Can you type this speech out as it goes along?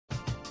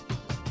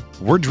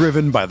We're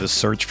driven by the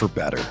search for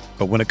better.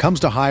 But when it comes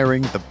to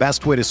hiring, the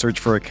best way to search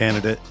for a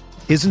candidate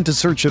isn't to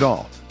search at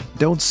all.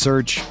 Don't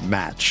search,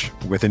 match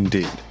with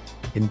Indeed.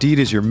 Indeed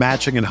is your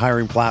matching and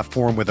hiring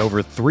platform with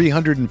over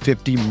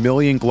 350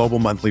 million global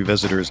monthly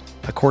visitors,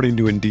 according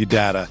to Indeed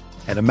data,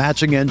 and a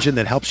matching engine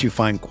that helps you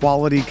find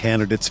quality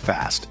candidates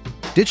fast.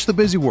 Ditch the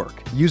busy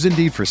work. Use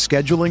Indeed for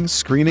scheduling,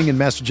 screening, and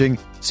messaging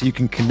so you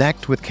can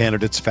connect with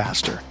candidates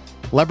faster.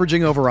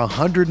 Leveraging over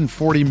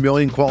 140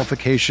 million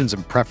qualifications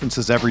and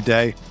preferences every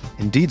day,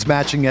 Indeed's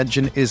matching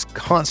engine is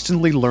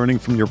constantly learning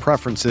from your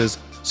preferences,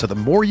 so the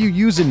more you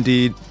use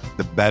Indeed,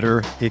 the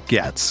better it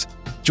gets.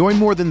 Join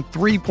more than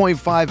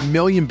 3.5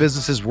 million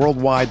businesses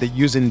worldwide that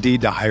use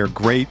Indeed to hire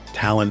great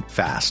talent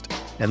fast.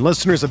 And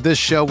listeners of this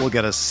show will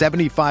get a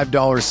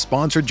 $75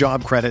 sponsored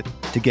job credit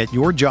to get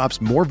your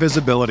jobs more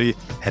visibility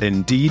at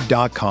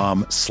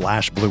Indeed.com/Blue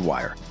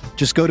Wire.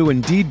 Just go to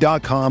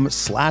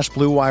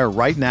Indeed.com/Blue Wire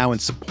right now and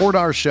support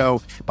our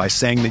show by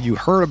saying that you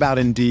heard about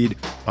Indeed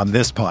on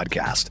this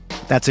podcast.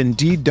 That's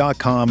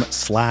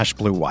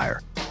Indeed.com/Blue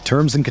Wire.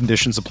 Terms and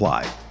conditions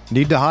apply.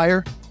 Need to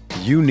hire?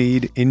 You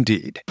need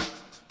Indeed.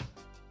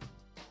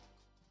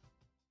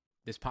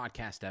 This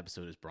podcast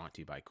episode is brought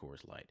to you by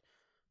Coors Light.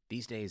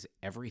 These days,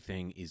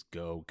 everything is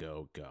go,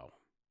 go, go.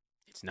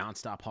 It's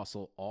nonstop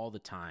hustle all the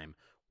time.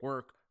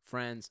 Work,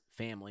 friends,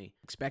 family,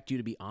 expect you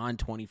to be on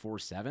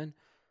 24/7.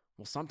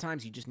 Well,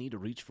 sometimes you just need to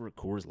reach for a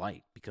Coors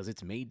Light because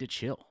it's made to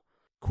chill.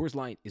 Coors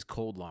Light is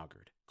cold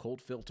lagered,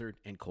 cold filtered,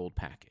 and cold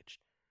packaged.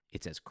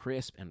 It's as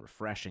crisp and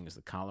refreshing as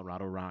the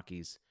Colorado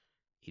Rockies.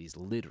 It is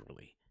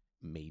literally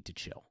made to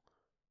chill.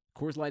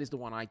 Coors Light is the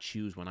one I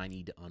choose when I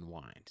need to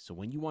unwind. So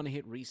when you want to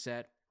hit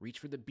reset, reach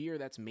for the beer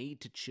that's made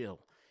to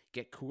chill.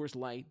 Get Coors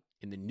Light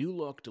in the new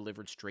look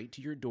delivered straight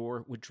to your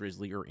door with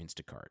Drizzly or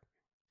Instacart.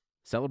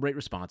 Celebrate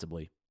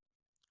responsibly.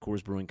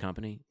 Coors Brewing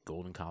Company,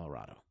 Golden,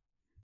 Colorado.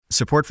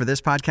 Support for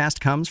this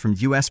podcast comes from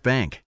U.S.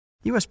 Bank.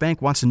 U.S.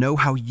 Bank wants to know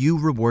how you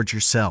reward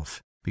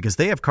yourself because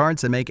they have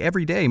cards that make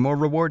every day more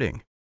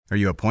rewarding. Are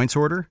you a points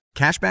hoarder,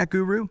 cashback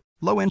guru,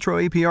 low intro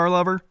APR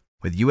lover?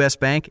 With U.S.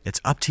 Bank, it's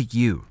up to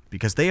you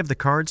because they have the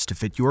cards to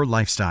fit your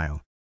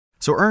lifestyle.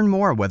 So earn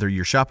more whether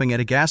you're shopping at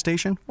a gas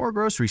station or a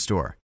grocery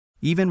store,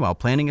 even while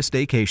planning a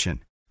staycation.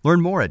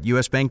 Learn more at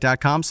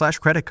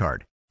usbank.com/credit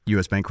card.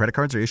 U.S. Bank credit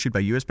cards are issued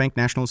by U.S. Bank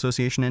National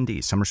Association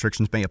ND. Some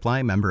restrictions may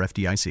apply. Member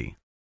FDIC.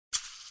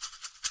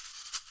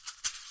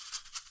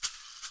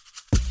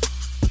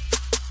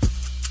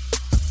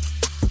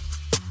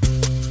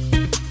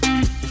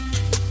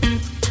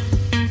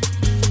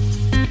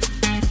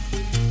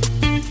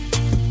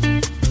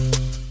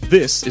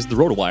 This is the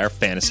RotoWire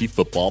Fantasy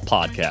Football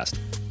Podcast.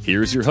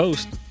 Here's your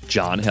host,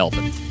 John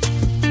Halpin.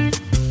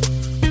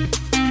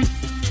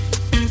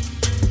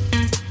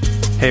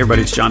 Hey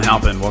everybody, it's John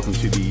Halpin. Welcome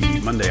to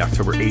the Monday,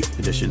 October 8th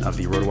edition of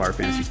the RotoWire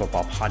Fantasy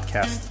Football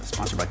Podcast,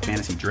 sponsored by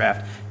Fantasy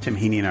Draft. Tim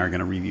Heaney and I are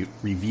going to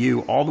review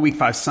all the Week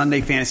 5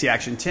 Sunday fantasy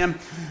action. Tim,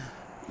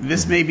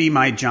 this may be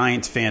my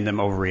Giants fandom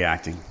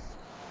overreacting.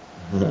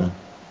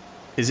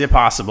 Is it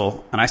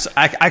possible? And I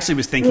actually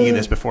was thinking of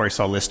this before I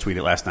saw Liz tweet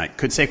it last night.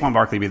 Could Saquon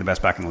Barkley be the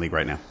best back in the league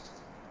right now?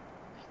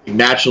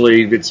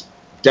 Naturally, it's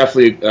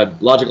definitely a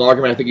logical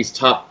argument. I think he's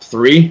top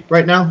 3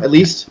 right now, at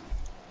least.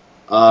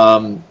 I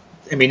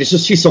mean, it's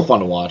just he's so fun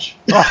to watch.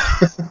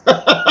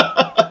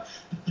 I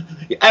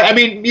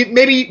mean,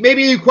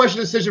 maybe you question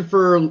the decision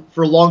for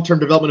long-term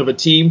development of a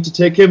team to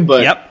take him,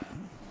 but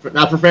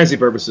not for fantasy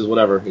purposes.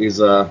 Whatever.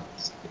 He's I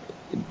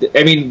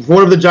mean,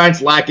 one of the Giants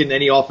lacking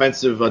any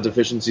offensive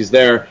deficiencies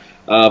there.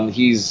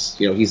 He's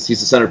the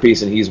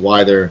centerpiece, and he's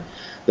why they're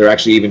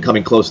actually even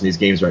coming close in these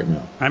games right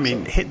now. I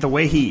mean, the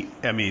way he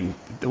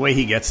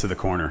gets to the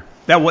corner.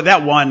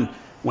 That one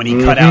when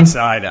he cut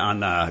outside on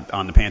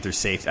the Panthers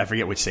safety. I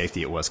forget which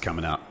safety it was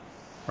coming up,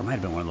 or it might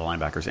have been one of the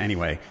linebackers.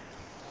 Anyway,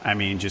 I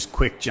mean, just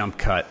quick jump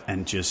cut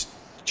and just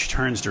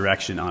turns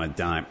direction on a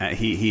dime.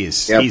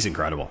 He's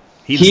incredible.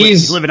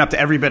 He's living up to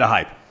every bit of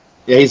hype.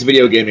 Yeah, he's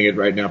video gaming it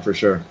right now for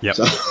sure. Yep.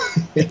 So,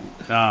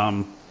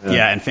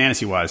 and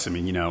fantasy-wise, I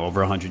mean,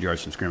 over 100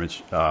 yards from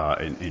scrimmage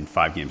in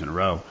 5 games in a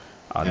row.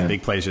 The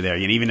big plays are there.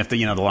 And even if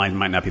the line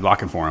might not be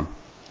blocking for him,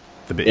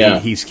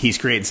 he's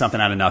creating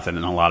something out of nothing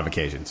on a lot of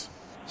occasions.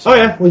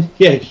 So,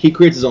 he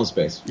creates his own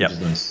space, which is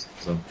nice.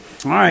 So.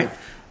 All right.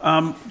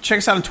 Check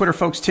us out on Twitter,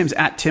 folks. Tim's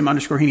at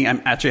Tim_Heaney.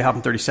 I'm at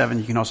JHalpin37.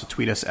 You can also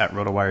tweet us at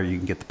RotoWire. You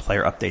can get the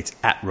player updates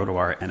at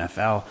RotoWire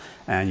NFL.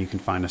 And you can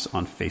find us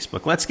on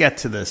Facebook. Let's get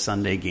to the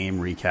Sunday game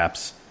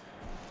recaps.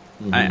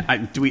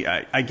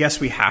 I guess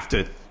we have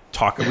to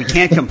talk. We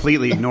can't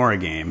completely ignore a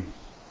game,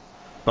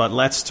 but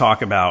let's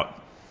talk about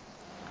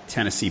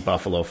Tennessee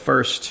Buffalo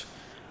first.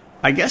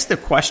 I guess the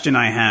question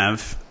I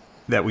have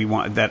that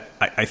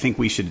I think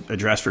we should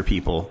address for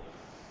people: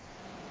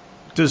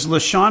 does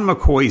LeSean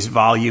McCoy's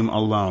volume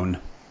alone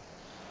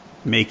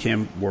make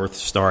him worth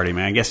starting?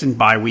 I guess in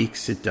bye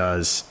weeks it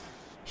does.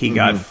 He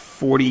got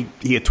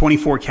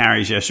 24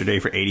 carries yesterday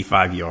for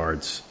 85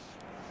 yards.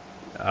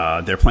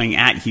 They're playing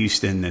at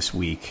Houston this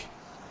week.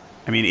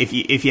 I mean,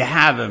 if you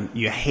have him,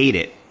 you hate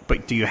it,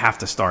 but do you have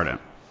to start him?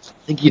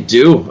 I think you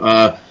do.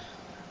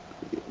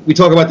 we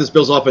talk about this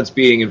Bills offense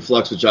being in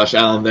flux with Josh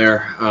Allen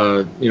there.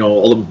 All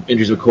the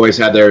injuries McCoy's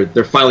had there.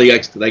 They're finally, I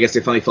guess they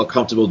finally felt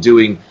comfortable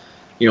doing,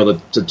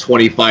 the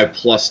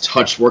 25-plus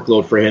touch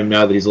workload for him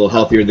now that he's a little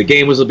healthier. The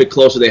game was a bit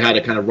closer. They had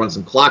to kind of run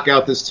some clock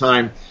out this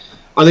time.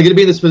 Are they going to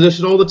be in this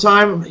position all the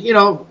time?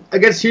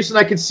 Against Houston,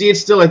 I can see it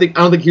still. I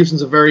don't think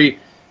Houston's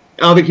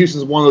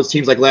one of those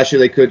teams like last year.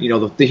 They could,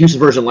 the Houston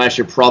version last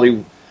year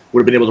probably would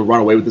have been able to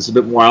run away with this a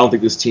bit more. I don't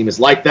think this team is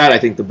like that. I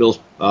think the Bills'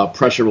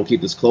 pressure will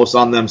keep this close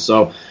on them.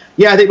 So,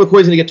 yeah, I think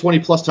McCoy's going to get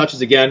 20-plus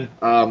touches again.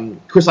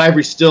 Chris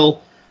Ivory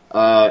still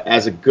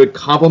as a good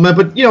compliment.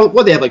 But,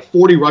 they had like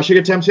 40 rushing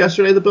attempts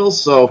yesterday, the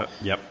Bills. So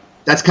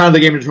that's kind of the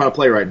game they're trying to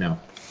play right now.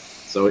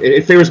 So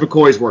it favors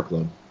McCoy's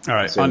workload. All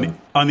right.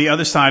 On the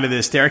other side of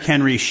this, Derrick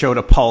Henry showed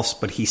a pulse,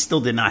 but he still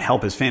did not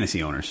help his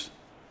fantasy owners.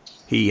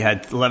 He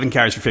had 11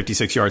 carries for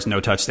 56 yards,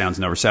 no touchdowns,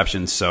 no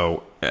receptions.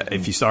 So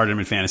if you started him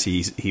in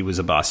fantasy, he was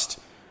a bust.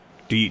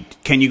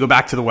 Can you go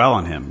back to the well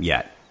on him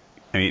yet?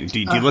 I mean, do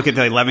you look at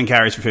the 11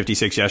 carries for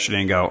 56 yesterday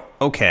and go,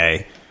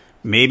 okay,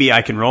 maybe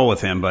I can roll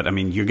with him? But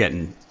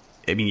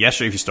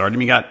yesterday if you started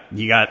him,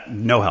 you got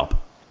no help.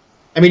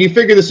 I mean, you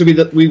figure this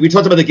would be we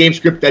talked about the game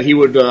script that he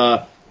would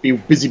be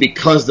busy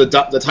because the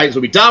Titans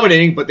would be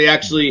dominating, but they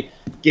actually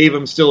gave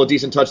him still a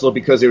decent touch load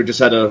because they would just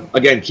had to,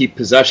 again, keep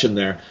possession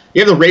there.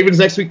 You have the Ravens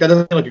next week. That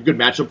doesn't seem like a good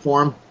matchup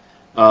for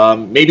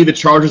him. Maybe the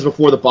Chargers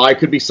before the bye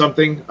could be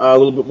something a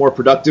little bit more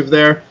productive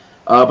there.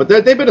 But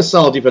they've been a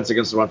solid defense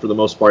against the run for the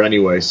most part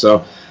anyway.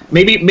 So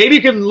maybe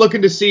you can look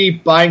into see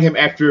buying him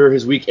after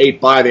his Week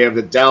 8 bye. They have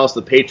the Dallas,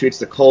 the Patriots,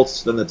 the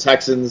Colts, then the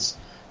Texans.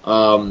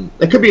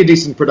 That could be a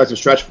decent productive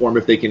stretch for him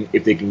if they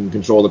can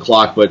control the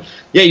clock. But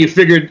yeah, you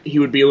figured he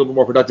would be a little bit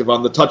more productive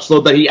on the touch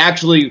load that he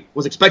actually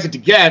was expected to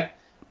get.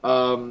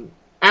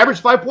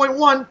 Average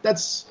 5.1.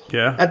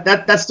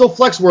 That's still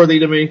flex worthy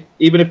to me.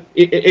 Even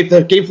if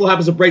the game flow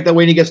happens to break that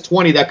way and he gets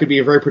 20, that could be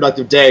a very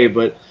productive day.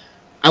 But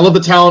I love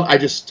the talent. I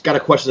just got to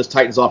question this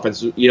Titans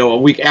offense. A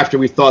week after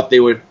we thought they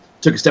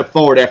took a step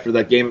forward after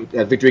that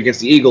victory against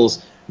the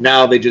Eagles,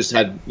 now they just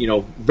had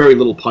very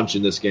little punch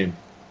in this game.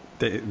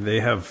 They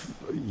have,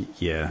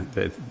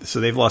 so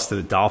they've lost to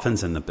the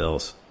Dolphins and the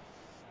Bills.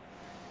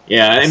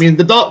 Yeah, I mean,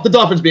 the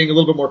Dolphins being a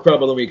little bit more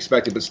credible than we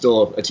expected, but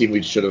still a team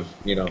we should have,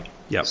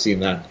 seen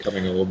that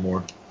coming a little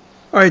more.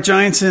 All right,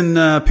 Giants and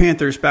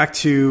Panthers, back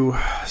to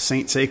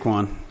Saint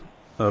Saquon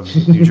of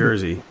New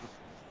Jersey.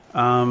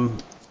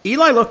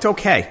 Eli looked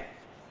okay.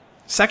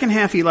 Second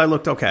half, Eli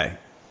looked okay.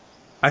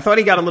 I thought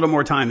he got a little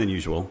more time than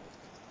usual.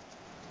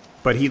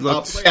 But he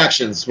looked... play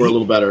actions were a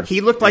little better.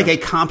 He looked like a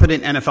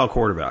competent NFL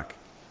quarterback.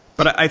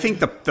 But I think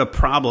the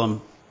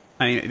problem...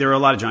 there are a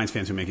lot of Giants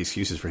fans who make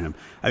excuses for him.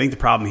 I think the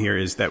problem here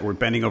is that we're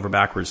bending over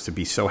backwards to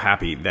be so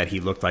happy that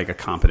he looked like a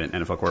competent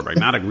NFL quarterback.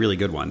 Not a really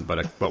good one,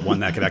 but one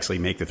that could actually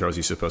make the throws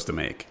he's supposed to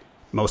make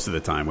most of the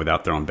time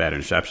without throwing bad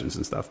interceptions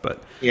and stuff.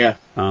 But yeah.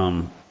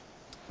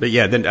 But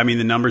yeah,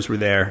 the numbers were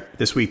there.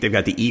 This week they've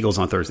got the Eagles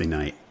on Thursday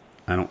night.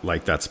 I don't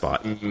like that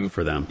spot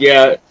for them.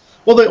 Yeah.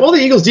 Well, the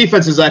Eagles'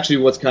 defense is actually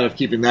what's kind of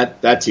keeping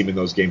that team in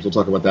those games. We'll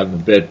talk about that in a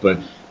bit. But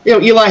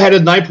Eli had a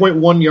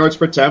 9.1 yards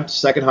per attempt,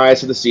 second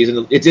highest of the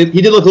season. He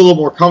did look a little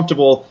more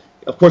comfortable.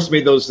 Of course,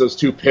 made those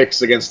two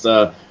picks against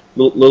a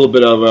little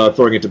bit of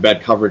throwing into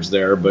bad coverage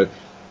there. But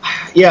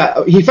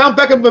yeah, he found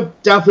Beckham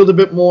downfield a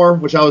bit more,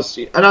 which I was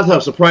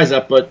surprised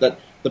at. But that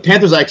the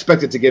Panthers, I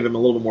expected to give him a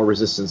little bit more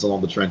resistance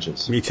along the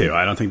trenches. Me too.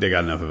 I don't think they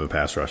got enough of a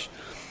pass rush.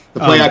 The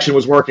play action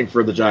was working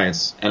for the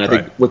Giants, and I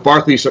think with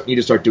Barkley, you need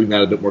to start doing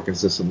that a bit more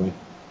consistently.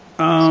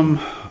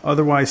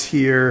 Otherwise,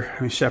 here,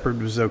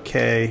 Shepard was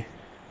okay.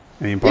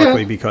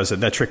 Barkley, because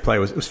that trick play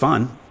was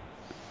fun.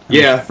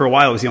 For a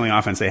while, it was the only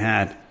offense they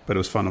had, but it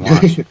was fun to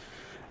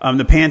watch.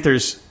 The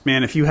Panthers,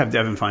 man, if you have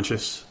Devin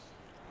Funchess,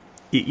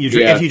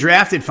 if you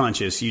drafted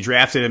Funchess, you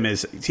drafted him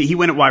as he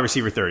went at wide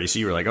receiver 30, so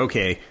you were like,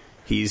 okay,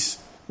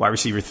 he's wide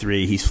receiver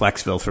 3, he's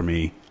Flexville for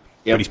me,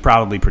 but he's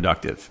probably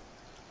productive.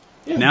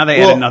 Yeah. Now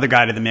they add another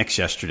guy to the mix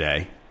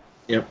yesterday.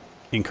 Yep.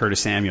 In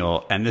Curtis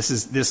Samuel, and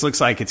this looks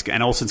like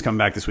and Olsen's coming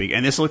back this week,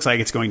 and this looks like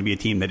it's going to be a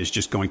team that is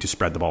just going to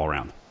spread the ball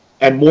around.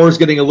 And Moore's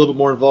getting a little bit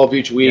more involved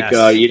each week.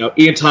 Yes.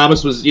 Ian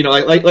Thomas was,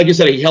 like you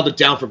said, he held it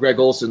down for Greg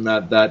Olsen.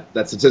 That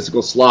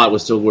statistical slot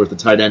was still worth the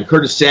tight end.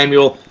 Curtis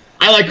Samuel,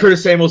 I like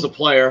Curtis Samuel as a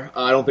player.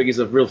 I don't think he's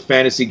a real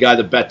fantasy guy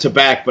to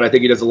back, but I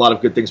think he does a lot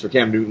of good things for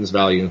Cam Newton's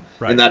value,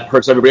 and that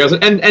hurts everybody else.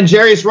 And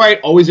Jarius Wright,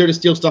 always there to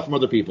steal stuff from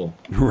other people.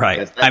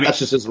 Right. That's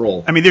just his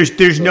role.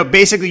 There's no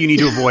basically you need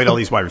to avoid all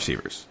these wide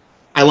receivers.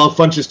 I love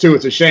Funchess too.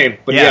 It's a shame,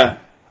 but yeah.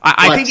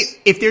 I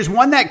think if there's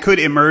one that could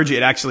emerge,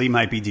 it actually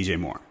might be DJ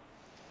Moore.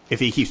 If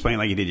he keeps playing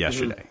like he did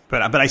yesterday.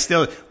 Mm-hmm.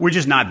 But we're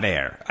just not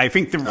there. I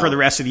think for the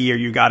rest of the year,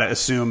 you got to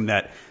assume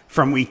that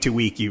from week to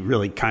week, you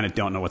really kind of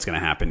don't know what's going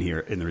to happen here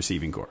in the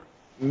receiving corps.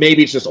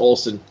 Maybe it's just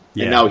Olsen.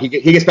 Yeah. And now he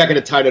gets back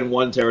into tight end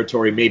 1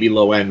 territory, maybe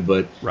low end,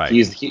 but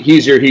he's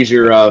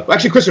your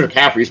actually Christian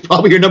McCaffrey is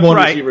probably your number 1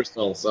 receiver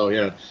still. So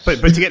yeah.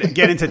 But to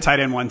get into tight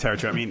end 1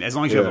 territory, as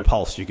long as you have a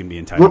pulse, you can be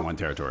in tight end 1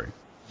 territory.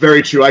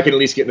 Very true. I can at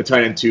least get into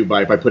tight end 2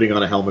 by putting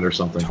on a helmet or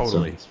something.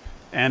 Totally. So.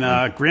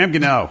 And Graham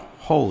Gano.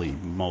 Holy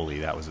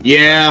moly, that was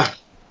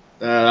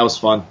That was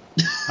fun.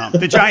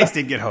 The Giants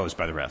did get hosed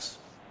by the refs.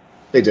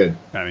 They did.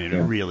 I mean,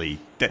 really.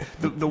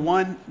 The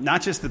one,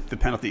 not just the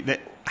penalty.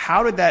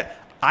 How did that?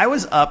 I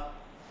was up.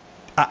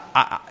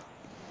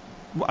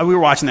 We were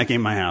watching that game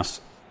in my house,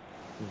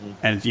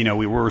 and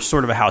we were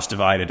sort of a house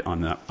divided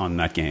on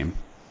that game.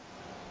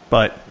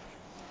 But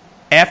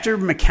after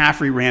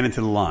McCaffrey ran into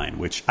the line,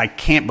 which I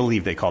can't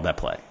believe they called that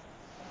play,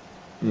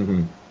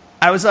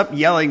 I was up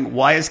yelling,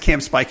 "Why is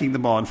Cam spiking the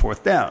ball on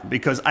fourth down?"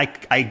 Because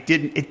it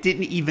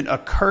didn't even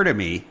occur to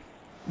me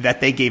that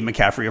they gave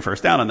McCaffrey a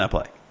first down on that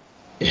play.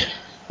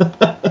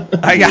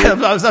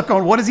 I was up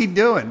going, what is he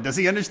doing? Does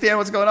he understand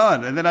what's going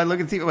on? And then I look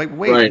at the team like,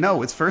 wait,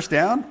 no, it's first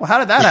down? Well, how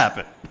did that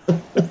happen?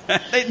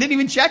 They didn't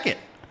even check it.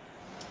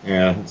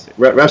 Yeah,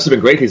 refs have been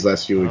great these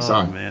last few weeks.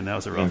 Oh, man, that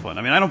was a rough one.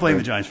 I mean, I don't blame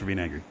the Giants for being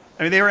angry.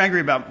 I mean, they were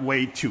angry about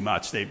way too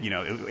much.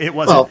 It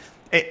wasn't.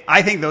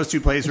 I think those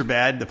two plays were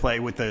bad. The play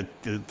with the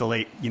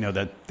late,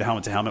 the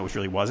helmet to helmet, which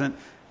really wasn't.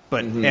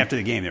 But after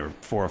the game, there were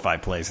 4 or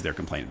 5 plays that they're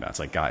complaining about. It's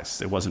like,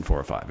 guys, it wasn't 4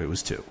 or 5. It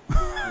was 2.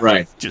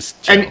 Right.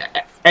 Just chill.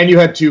 And you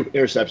had 2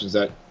 interceptions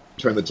that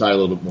turned the tide a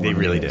little bit more. They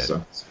really did.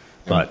 So,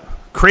 But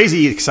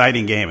crazy,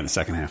 exciting game in the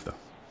second half, though.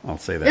 I'll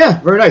say that.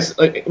 Yeah, very nice.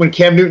 Like, when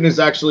Cam Newton is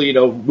actually,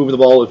 moving the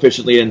ball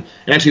efficiently and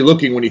actually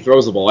looking when he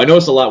throws the ball. I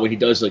notice a lot when he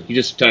does, he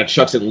just kind of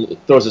chucks it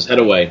and throws his head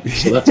away.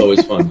 So that's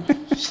always fun.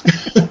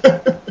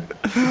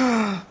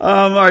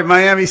 All right,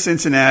 Miami,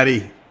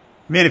 Cincinnati.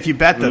 Man, if you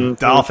bet the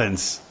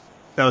Dolphins,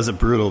 that was a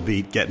brutal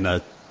beat, getting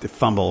a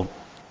fumble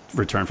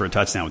return for a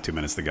touchdown with 2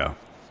 minutes to go.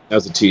 That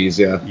was a tease,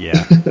 yeah.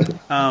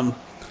 Yeah.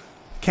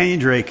 Kenyon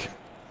Drake,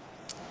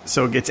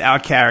 so gets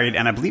out-carried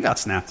and I believe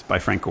out-snapped by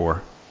Frank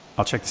Gore.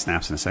 I'll check the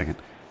snaps in a second.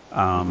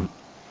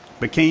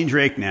 But Kenyon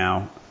Drake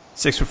now,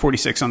 6 for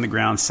 46 on the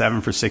ground,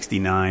 7 for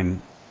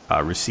 69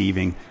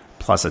 receiving,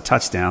 plus a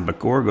touchdown. But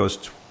Gore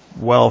goes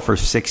 12 for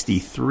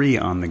 63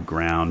 on the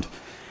ground.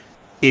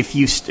 If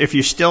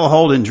you're still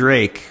holding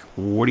Drake,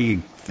 what are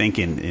you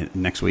thinking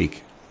next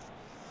week?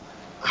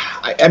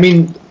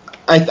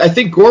 I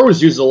think Gore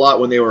was used a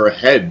lot when they were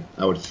ahead,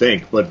 I would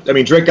think. But,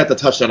 Drake got the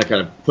touchdown to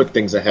kind of put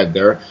things ahead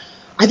there.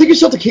 I think you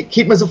still have to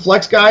keep him as a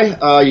flex guy.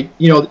 Hopefully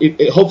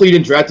you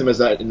didn't draft him as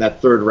that in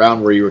that third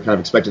round where you were kind of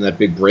expecting that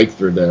big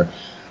breakthrough there.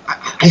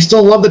 I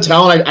still love the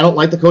talent. I don't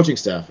like the coaching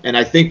staff. And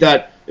I think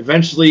that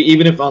eventually,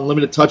 even if on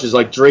limited touches,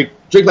 like Drake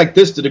like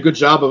this did a good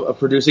job of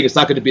producing. It's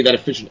not going to be that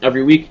efficient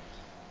every week.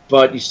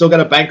 But you still got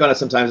to bank on it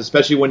sometimes,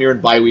 especially when you're in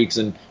bye weeks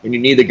and you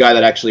need the guy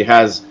that actually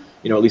has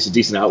at least a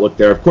decent outlook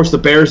there. Of course, the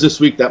Bears this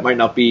week, that might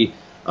not be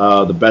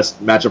the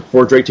best matchup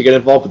for Drake to get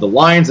involved. But the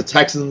Lions, the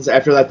Texans,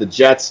 after that, the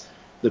Jets,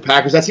 the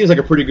Packers, that seems like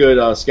a pretty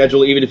good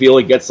schedule, even if he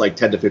only gets like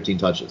 10 to 15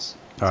 touches.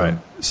 All right.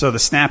 So the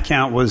snap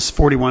count was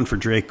 41 for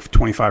Drake,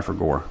 25 for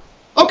Gore.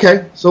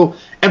 Okay. So,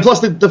 and plus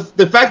the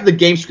fact that the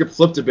game script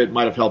flipped a bit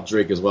might have helped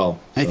Drake as well.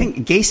 I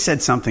think Gase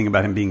said something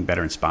about him being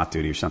better in spot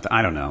duty or something.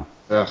 I don't know.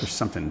 Ugh. There's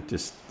something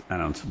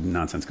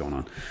nonsense going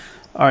on.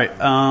 All right.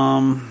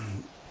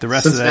 The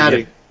rest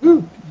Cincinnati. of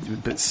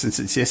that. But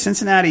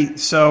Cincinnati.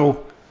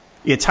 So,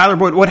 Tyler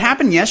Boyd. What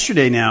happened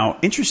yesterday now,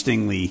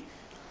 interestingly,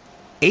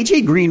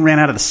 A.J. Green ran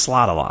out of the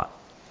slot a lot,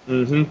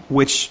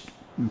 which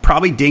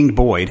probably dinged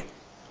Boyd.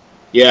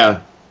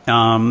 Yeah.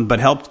 But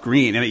helped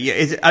Green.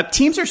 And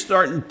teams are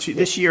starting to,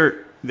 this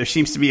year, there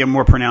seems to be a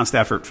more pronounced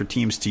effort for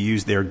teams to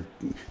use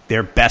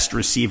their best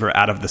receiver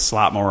out of the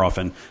slot more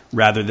often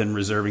rather than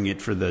reserving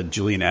it for the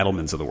Julian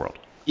Edelmans of the world.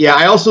 Yeah,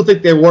 I also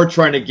think they were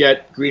trying to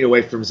get Green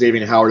away from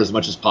Xavier Howard as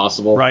much as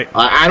possible. Right.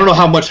 I don't know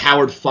how much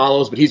Howard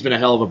follows, but he's been a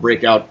hell of a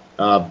breakout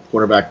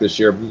quarterback this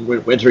year,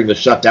 entering the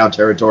shutdown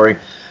territory.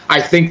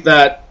 I think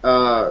that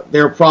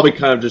they were probably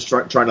kind of just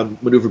trying to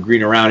maneuver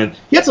Green around. And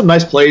he had some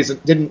nice plays.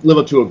 It didn't live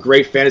up to a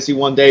great fantasy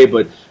one day,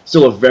 but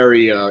still a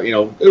very,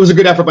 it was a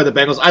good effort by the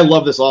Bengals. I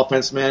love this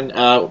offense, man.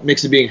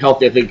 Mixon being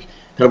healthy, I think,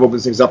 kind of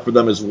opens things up for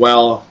them as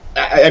well.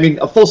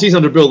 A full season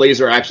under Bill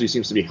Lazor actually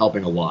seems to be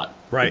helping a lot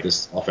with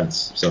this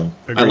offense. So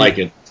agreed. I like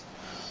it.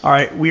 All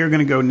right, we are going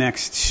to go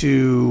next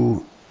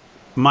to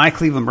my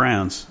Cleveland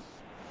Browns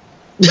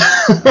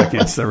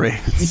against the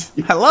Ravens.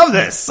 I love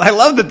this. I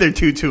love that they're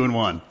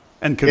 2-2-1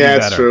 and could be better.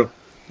 Yeah, it's true.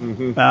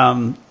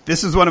 Mm-hmm.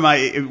 This is one of my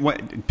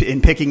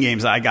in picking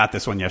games. I got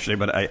this one yesterday,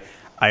 but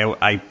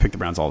I pick the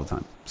Browns all the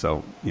time. So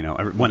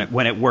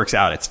when it works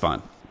out, it's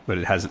fun. But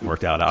it hasn't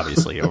worked out,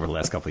 obviously, over the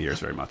last couple of years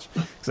very much.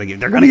 It's like,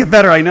 they're going to get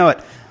better, I know it.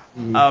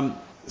 Mm-hmm.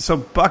 So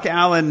Buck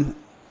Allen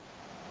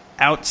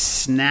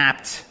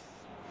out-snapped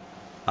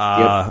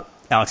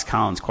Alex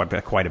Collins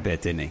quite a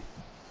bit, didn't he?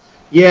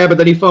 Yeah, but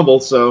then he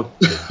fumbled, so...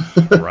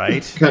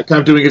 Right. kind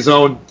of doing his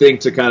own thing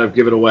to kind of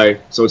give it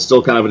away. So it's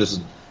still kind of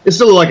it's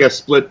still like a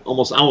split,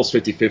 almost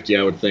 50-50,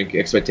 I would think,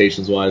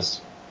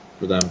 expectations-wise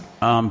for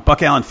them.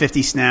 Buck Allen,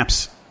 50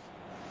 snaps.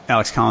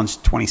 Alex Collins,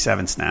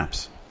 27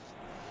 snaps.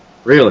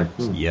 Really?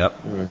 Yep.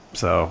 Right.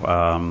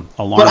 So,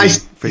 alarming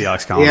for the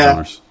Alex Collins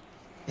owners.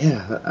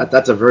 Yeah,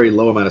 that's a very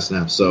low amount of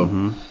snaps.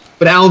 So,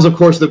 But Allen's, of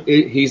course,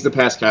 he's the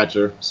pass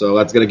catcher, so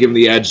that's going to give him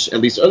the edge,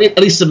 at least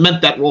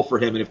cement that role for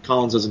him. And if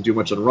Collins doesn't do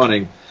much on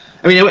running,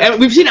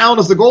 we've seen Allen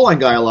as the goal line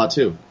guy a lot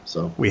too.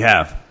 So we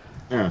have.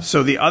 Yeah.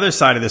 So the other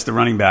side of this, the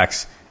running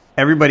backs,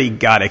 everybody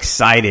got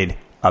excited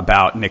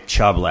about Nick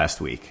Chubb last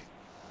week,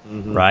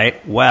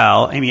 right?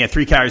 Well, I mean, he had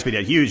 3 carries, but he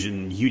had Hughes,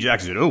 and Hugh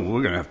Jackson said, "Oh,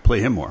 we're going to have to play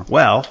him more."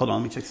 Well, hold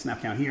on, let me check the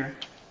snap count here.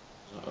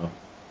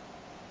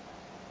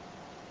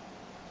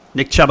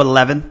 Nick Chubb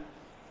 11,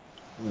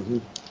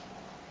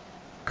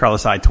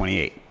 Carlos Hyde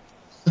 28,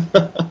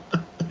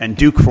 and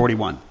Duke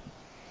 41.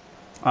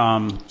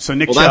 So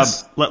Nick Chubb,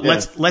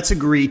 let's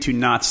agree to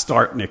not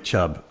start Nick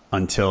Chubb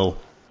until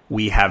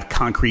we have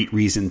concrete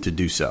reason to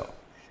do so.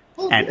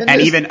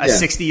 And even a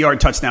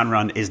 60-yard touchdown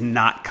run is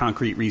not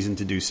concrete reason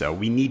to do so.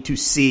 We need to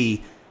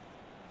see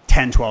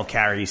 10, 12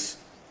 carries,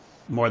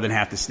 more than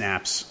half the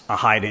snaps, a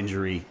Hyde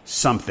injury,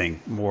 something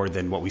more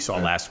than what we saw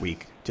last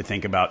week to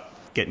think about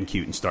getting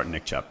cute and starting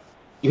Nick Chubb.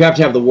 You have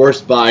to have the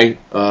worst bye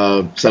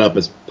setup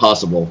as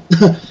possible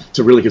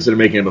to really consider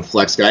making him a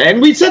flex guy.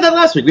 And we said that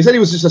last week. We said he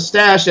was just a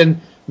stash, and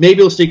maybe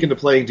he'll sneak into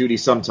playing duty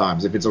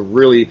sometimes if they're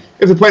playing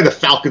the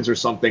Falcons or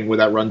something where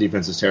that run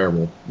defense is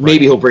terrible.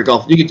 Maybe he'll break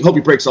off. You can hope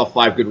he breaks off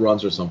 5 good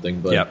runs or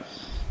something. But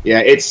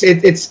yeah,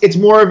 it's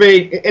more of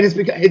a, and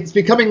it's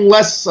becoming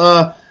less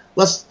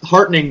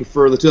heartening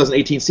for the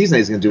 2018 season that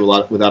he's going to do a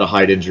lot without a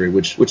Hyde injury,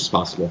 which is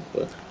possible.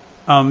 But.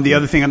 The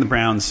other thing on the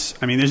Browns,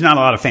 I mean, there's not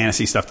a lot of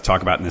fantasy stuff to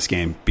talk about in this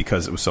game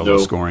because it was so low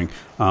scoring.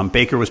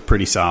 Baker was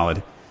pretty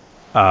solid.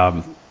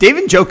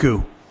 David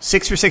Njoku,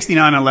 6 for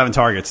 69 on 11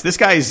 targets. This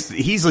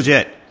he's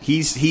legit.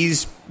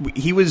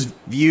 He was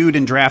viewed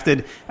and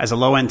drafted as a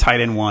low end tight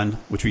end 1,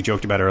 which we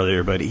joked about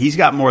earlier, but he's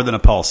got more than a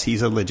pulse.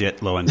 He's a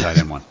legit low end tight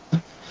end 1.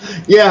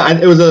 Yeah,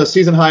 and it was a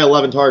season high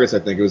 11 targets. I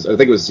think it was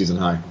a season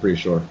high. I'm pretty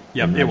sure.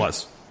 Yep, it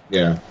was.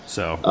 Yeah.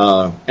 So.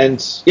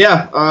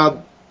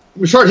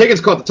 Rashard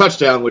Higgins caught the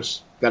touchdown, which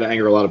got to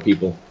anger a lot of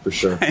people, for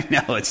sure. I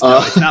know. It's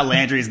not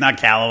Landry. It's not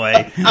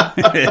Callaway.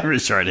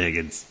 Rashard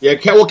Higgins. Yeah,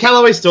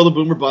 Callaway's still the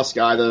boomer bust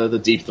guy, the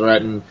deep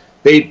threat, and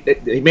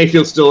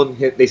Mayfield still,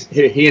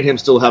 he and him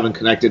still haven't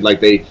connected.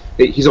 Like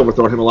he's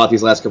overthrown him a lot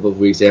these last couple of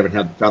weeks. They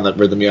haven't found that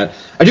rhythm yet.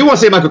 I do want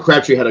to say Michael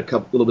Crabtree had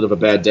a little bit of a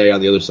bad day on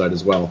the other side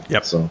as well.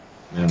 Yep. So,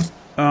 yeah,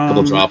 a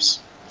couple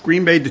drops.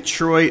 Green Bay,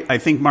 Detroit. I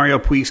think Mario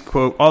Puig's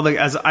quote.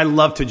 As I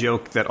love to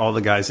joke that all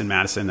the guys in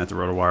Madison at the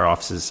RotoWire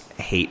offices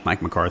hate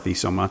Mike McCarthy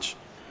so much.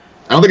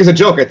 I don't think it's a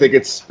joke. I think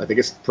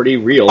it's pretty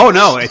real. Oh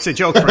no, it's a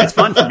joke. It's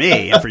fun for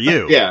me and for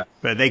you. Yeah,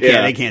 but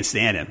they can't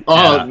stand him.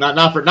 Oh,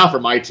 not for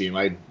my team.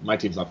 My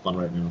team's not fun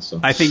right now. So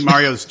I think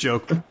Mario's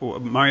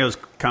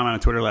comment on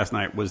Twitter last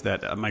night was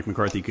that Mike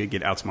McCarthy could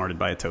get outsmarted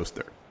by a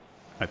toaster.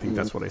 I think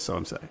that's what I saw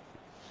him say.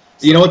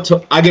 So, you know what?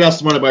 I get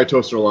outsmarted by a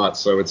toaster a lot,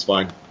 so it's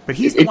fine. But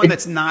he's the one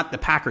that's not the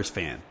Packers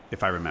fan,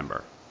 if I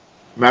remember.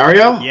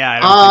 Mario? Yeah,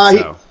 I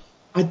don't think so.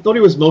 I thought he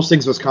was most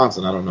things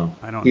Wisconsin. I don't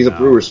know. He's a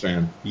Brewers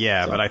fan.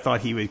 Yeah, so. But I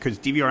thought he would, because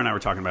DVR and I were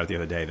talking about it the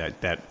other day,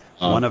 that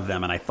one of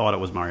them, and I thought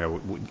it was Mario,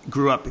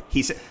 grew up,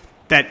 he said,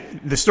 that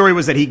the story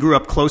was that he grew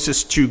up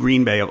closest to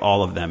Green Bay of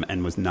all of them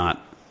and was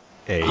not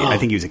I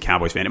think he was a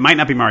Cowboys fan. It might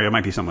not be Mario, it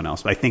might be someone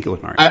else, but I think it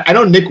was Mario. I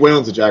know Nick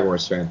Whalen's a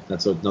Jaguars fan.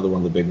 That's another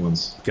one of the big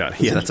ones. Got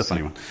it. Yeah, that's a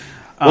funny one.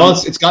 Well,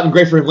 it's gotten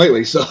great for him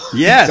lately. So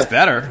yeah, it's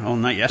better. Well,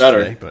 not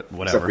yesterday, but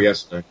whatever. Except for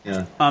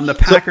yesterday, yeah. The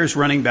Packers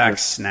running back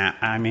snap.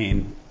 I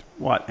mean,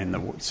 what in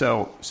the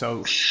so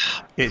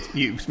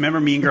you remember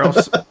Mean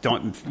Girls?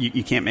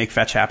 You can't make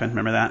fetch happen.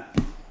 Remember that?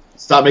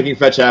 Stop making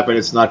fetch happen.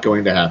 It's not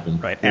going to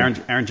happen. Right.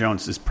 Aaron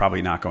Jones is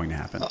probably not going to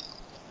happen.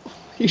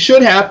 He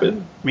should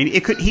happen. I mean, he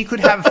could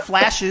have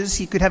flashes.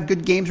 He could have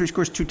good games where he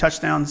scores 2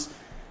 touchdowns.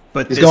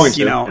 But he's going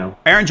to,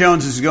 Aaron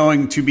Jones is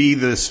going to be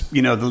this,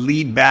 the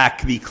lead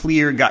back, the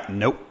clear guy.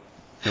 Nope.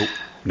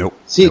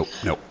 See,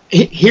 nope.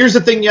 Here's the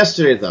thing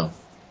yesterday, though.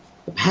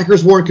 The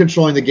Packers weren't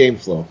controlling the game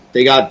flow.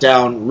 They got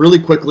down really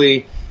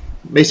quickly.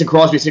 Mason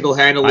Crosby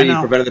single-handedly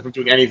prevented them from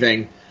doing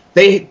anything.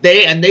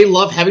 They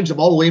love having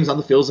Jamal Williams on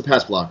the field as a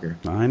pass blocker.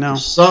 I know.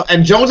 So,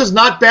 and Jones is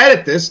not bad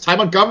at this. Ty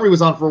Montgomery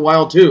was on for a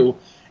while, too.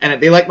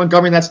 And they like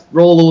Montgomery in that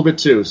role a little bit,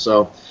 too.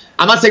 So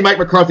I'm not saying Mike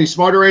McCarthy's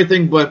smart or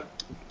anything, but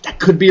that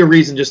could be a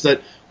reason, just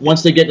that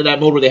once they get to that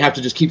mode where they have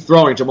to just keep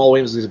throwing, Jamal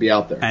Williams is going to be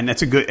out there. And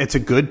it's a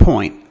good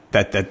point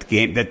that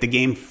the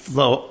game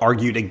flow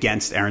argued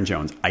against Aaron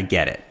Jones. I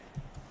get it.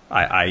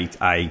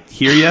 I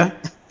hear you,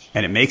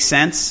 and it makes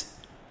sense.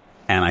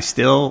 And I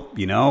still, I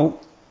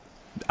don't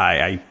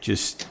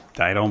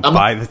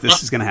buy that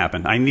this is going to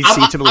happen. I need to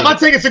see to believe. I'm not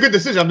saying it's a good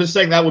decision. I'm just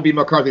saying that would be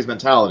McCarthy's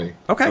mentality.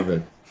 Okay. Of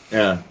it.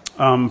 Yeah.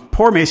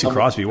 Poor Mason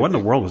Crosby. What in the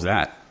world was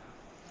that?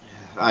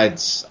 I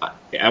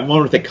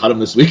wonder if they cut him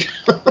this week.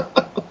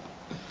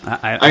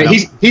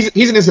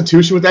 He's an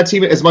institution with that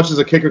team as much as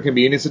a kicker can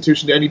be an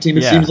institution to any team.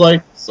 It seems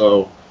like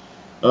so.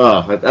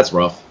 That's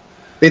rough.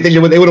 They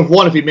would have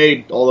won if he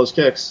made all those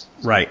kicks.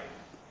 Right.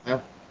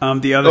 Yeah.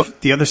 The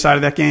other side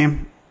of that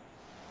game,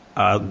 the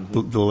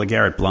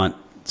LeGarrette Blount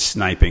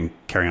sniping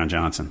Kerryon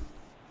Johnson.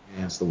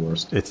 Yeah, it's the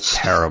worst. It's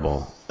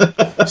terrible.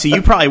 So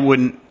you probably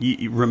wouldn't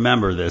you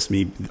remember this,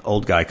 the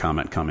old guy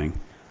comment coming.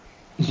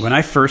 When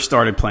I first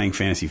started playing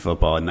fantasy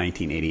football in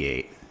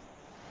 1988,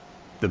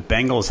 the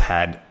Bengals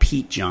had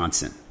Pete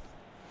Johnson.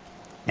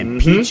 And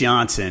Pete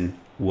Johnson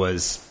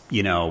was,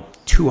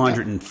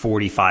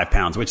 245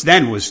 pounds, which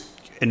then was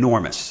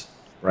enormous.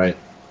 Right.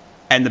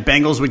 And the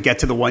Bengals would get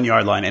to the 1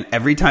 yard line, and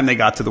every time they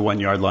got to the 1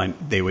 yard line,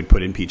 they would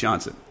put in Pete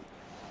Johnson,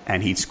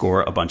 and he'd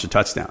score a bunch of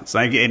touchdowns.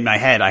 In my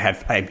head, I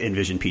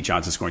envisioned Pete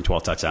Johnson scoring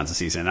 12 touchdowns a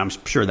season, and I'm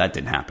sure that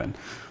didn't happen.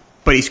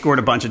 But he scored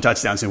a bunch of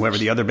touchdowns, and whoever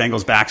the other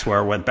Bengals backs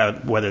were,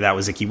 whether that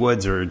was Ickey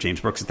Woods or James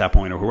Brooks at that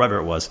point or whoever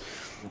it was,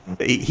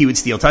 he would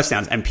steal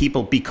touchdowns. And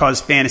people, because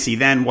fantasy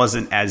then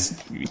wasn't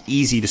as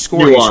easy to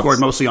score, you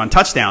scored mostly on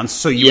touchdowns,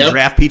 so you would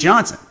draft Pete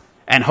Johnson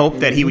and hope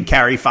that he would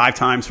carry 5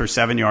 times for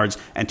 7 yards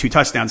and 2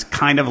 touchdowns,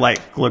 kind of like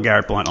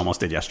LeGarrette Blount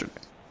almost did yesterday.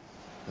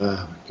 Oh,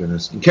 my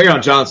goodness. And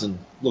Kerryon Johnson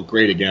looked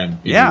great again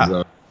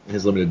in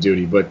his limited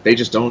duty, but they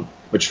just don't.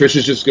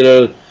 Patricia's just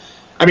going to...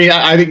 I mean,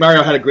 I think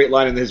Mario had a great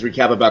line in his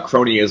recap about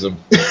cronyism.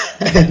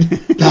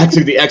 And back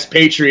to the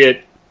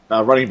expatriate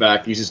running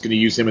back, he's just going to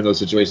use him in those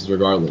situations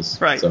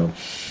regardless. Right. So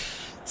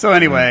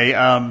anyway,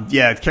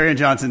 Kerryon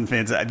Johnson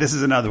fans, this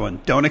is another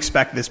one. Don't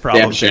expect this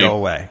problem to go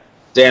away.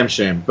 Damn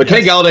shame. But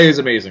Kenny Galladay is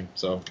amazing.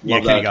 So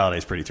Kenny Galladay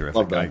is pretty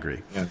terrific. I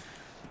agree. Yeah.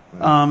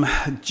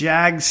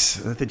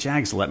 The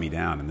Jags let me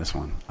down in this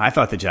one. I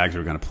thought the Jags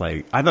were going to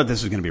play. I thought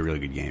this was going to be a really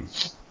good game.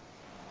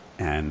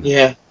 And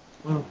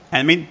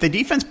I mean, the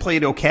defense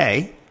played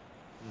okay,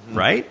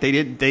 right? They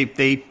did.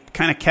 They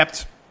kind of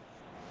kept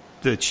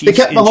the Chiefs.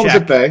 They kept Mahomes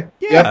at bay.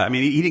 Yeah, I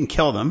mean, he didn't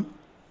kill them.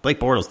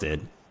 Blake Bortles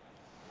did.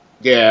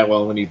 Yeah,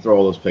 well, when you throw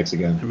all those picks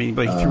again. I mean,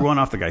 but he threw one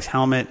off the guy's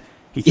helmet.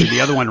 He threw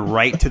the other one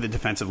right to the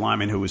defensive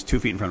lineman who was 2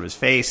 feet in front of his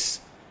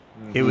face.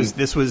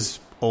 This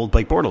was old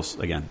Blake Bortles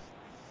again.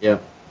 Yeah,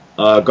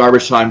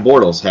 garbage time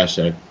Bortles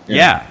 #.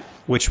 Yeah.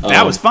 Which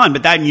that was fun,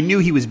 but that you knew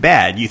he was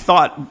bad. You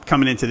thought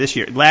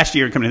last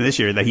year coming into this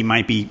year, that he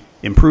might be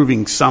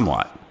improving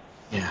somewhat.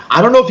 Yeah,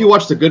 I don't know if you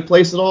watched The Good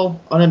Place at all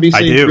on NBC.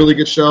 I do. It's a really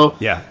good show.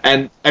 Yeah,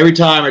 and every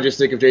time I just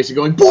think of Jason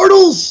going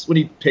Bortles when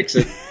he picks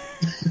it.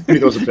 When he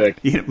throws a pick.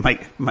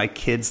 My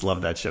kids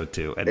love that show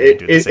too, and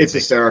it's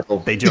hysterical.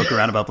 They joke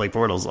around about Blake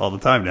Bortles all the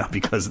time now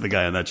because of the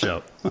guy on that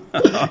show.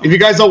 If you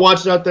guys don't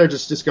watch it out there,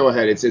 just go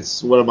ahead.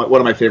 It's one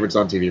of my favorites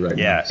on TV right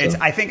now. Yeah, so.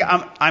 I think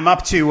I'm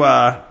up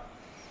to.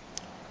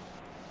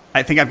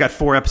 I think I've got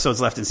 4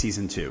 episodes left in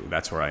season 2.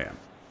 That's where I am.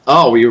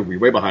 Oh, you're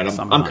way behind.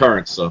 I'm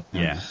current, so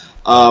yeah.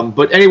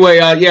 But anyway,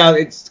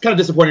 it's kind of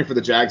disappointing for the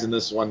Jags in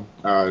this one.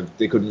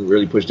 They couldn't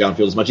really push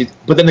downfield as much,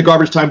 but then the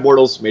garbage time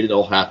Bortles made it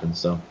all happen.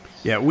 So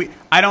yeah,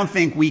 I don't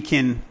think we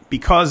can,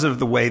 because of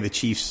the way the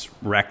Chiefs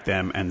wrecked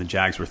them and the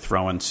Jags were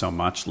throwing so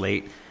much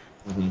late.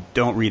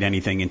 Don't read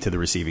anything into the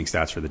receiving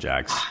stats for the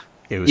Jags.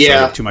 It was sort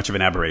of too much of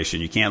an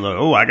aberration. You can't look.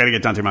 Oh, I got to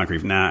get Dante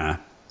Moncrief. Nah,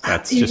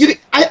 that's just.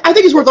 I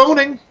think he's worth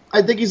owning.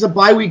 I think he's a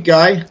bye-week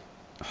guy.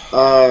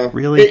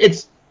 Really?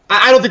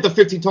 I don't think the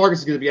 15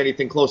 targets is going to be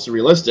anything close to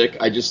realistic.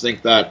 I just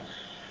think that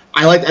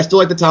I still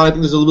like the talent. I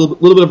think there's a little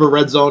bit of a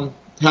red zone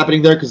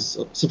happening there because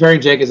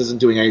Safarian Jenkins isn't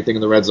doing anything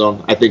in the red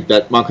zone. I think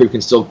that Moncrief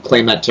can still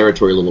claim that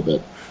territory a little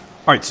bit.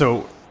 All right,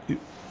 so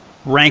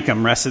rank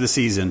them rest of the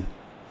season.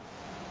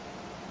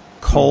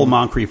 Cole,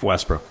 Moncrief,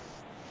 Westbrook.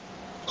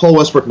 Cole,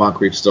 Westbrook,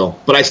 Moncrief still,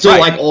 but I still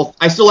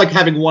like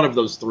having one of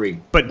those 3.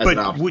 But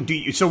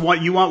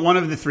what you want one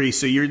of the 3?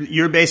 So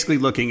you're basically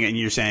looking and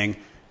you're saying,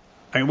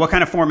 I mean, what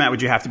kind of format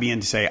would you have to be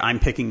in to say I'm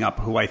picking up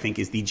who I think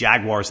is the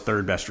Jaguars'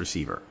 3rd best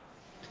receiver?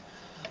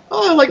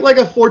 Like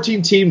a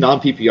 14-team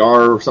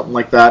non-PPR or something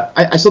like that.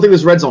 I still think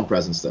there's red zone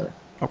presence there.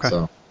 Okay.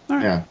 So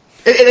right. Yeah,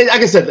 and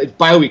like I said, it's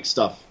bye-week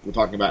stuff we're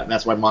talking about, and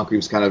that's why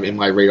Moncrief's kind of in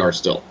my radar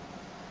still.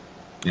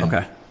 Yeah.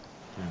 Okay.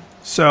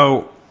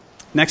 So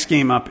next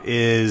game up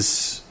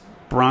is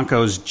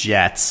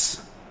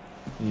Broncos-Jets.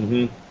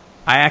 I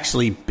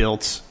actually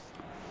built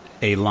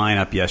a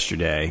lineup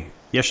yesterday.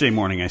 Yesterday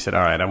morning, I said,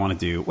 all right, I want to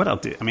do what I'll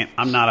do. I mean,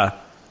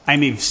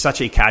 I'm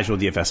such a casual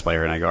DFS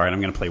player, and I go, all right,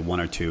 I'm going to play 1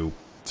 or 2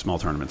 small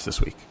tournaments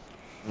this week.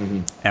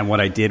 And what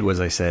I did was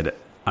I said,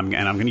 I'm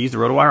going to use the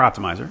RotoWire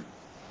Optimizer,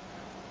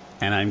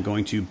 and I'm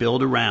going to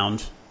build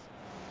around.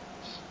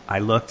 I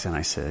looked and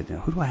I said,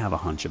 who do I have a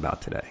hunch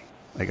about today?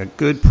 Like a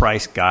good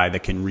price guy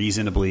that can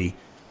reasonably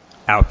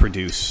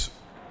outproduce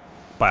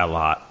by a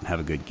lot and have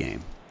a good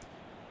game.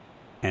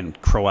 And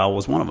Crowell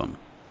was one of them.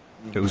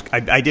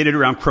 I did it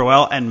around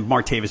Crowell and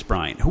Martavis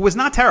Bryant, who was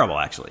not terrible,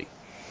 actually.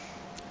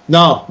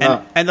 No.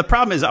 And the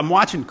problem is I'm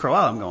watching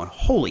Crowell, I'm going,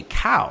 holy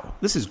cow,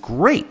 this is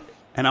great.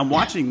 And I'm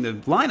watching the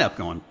lineup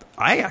going,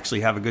 I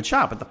actually have a good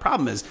shot. But the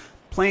problem is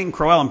playing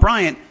Crowell and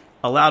Bryant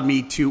allowed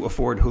me to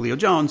afford Julio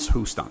Jones,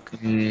 who stunk.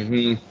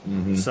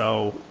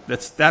 So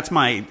that's the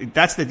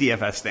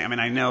DFS thing. I mean,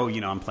 I know,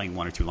 I'm playing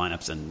 1 or 2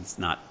 lineups and it's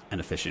not an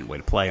efficient way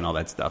to play and all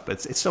that stuff,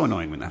 but it's so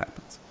annoying when that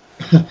happens.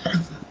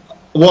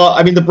 Well,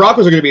 I mean, the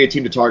Broncos are going to be a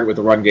team to target with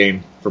the run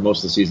game for most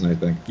of the season, I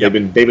think.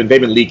 Yep. They've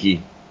been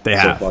leaky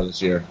so far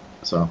this year.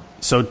 So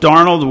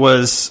Darnold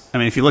was, I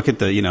mean, if you look at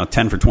the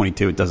 10 for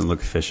 22, it doesn't look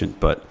efficient,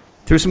 but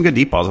threw some good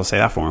deep balls. I'll say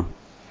that for him.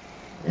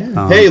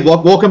 Yeah. Hey,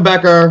 welcome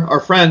back our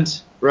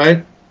friend,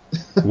 right?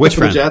 Which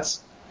friend? The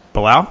Jets.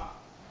 Bilal?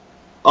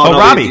 Oh, no,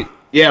 Robbie.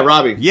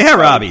 Robbie. Yeah,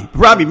 Robbie.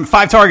 Robbie,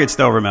 5 targets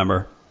though,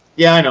 remember?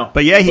 Yeah, I know.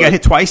 But yeah, he got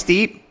hit twice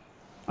deep.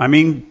 I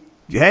mean,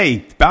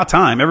 hey, about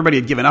time. Everybody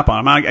had given up on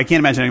him. I can't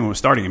imagine anyone was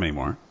starting him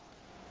anymore.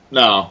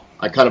 No,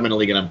 I cut him in a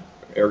league, and I'm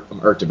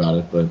irked about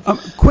it. But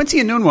Quincy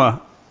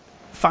Enunwa,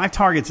 5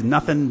 targets,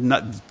 nothing,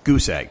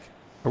 goose egg.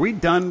 Are we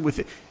done with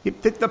it?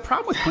 The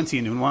problem with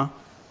Quincy Enunwa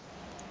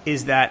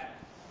is that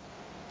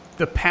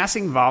the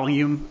passing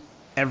volume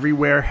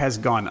everywhere has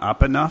gone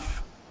up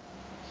enough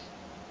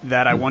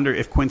that I wonder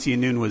if Quincy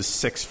Enunwa's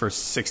 6 for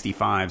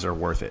 65s are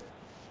worth it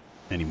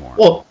anymore.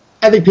 Well,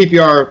 I think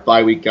PPR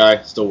bye-week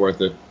guy, still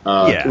worth it.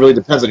 It really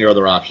depends on your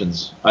other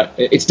options.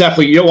 It's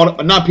definitely, you don't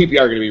want a non-PPR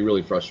going to be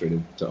really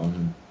frustrated to own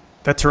him.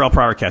 That Terrell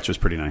Pryor catch was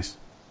pretty nice.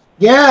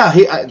 Yeah,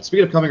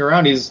 speaking of coming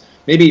around, he's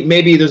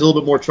maybe there's a little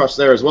bit more trust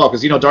there as well,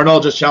 because Darnell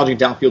just challenging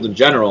downfield in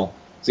general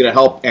is going to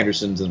help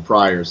Andersons and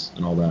Pryors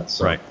and all that.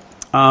 So. Right.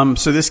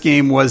 So this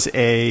game was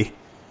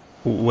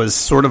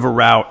sort of a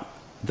rout.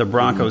 The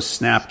Broncos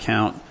snap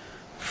count: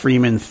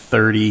 Freeman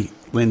 30,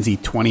 Lindsey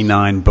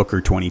 29,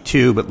 Booker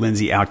 22, but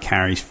Lindsey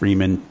outcarries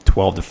Freeman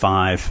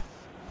 12-5.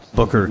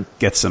 Booker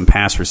gets some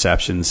pass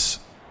receptions.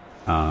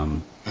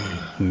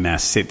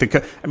 Mess.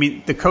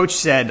 The coach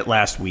said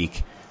last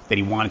week that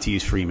he wanted to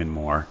use Freeman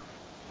more,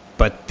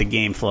 but the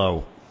game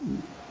flow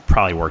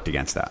probably worked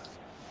against that.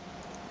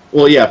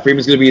 Well, yeah,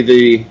 Freeman's going to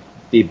be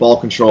the ball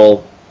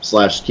control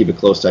 / keep it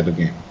close type of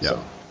game. Yep.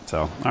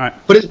 So, all right.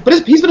 But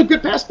he's been a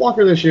good pass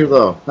blocker this year,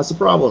 though. That's the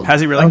problem.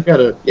 Has he really? I don't get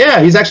it.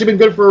 Yeah, he's actually been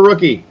good for a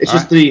rookie. It's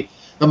just the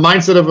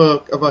mindset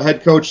of a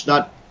head coach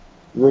not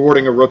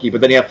rewarding a rookie,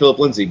 but then you have Philip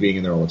Lindsay being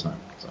in there all the time.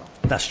 So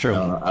that's true.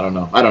 I don't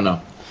know.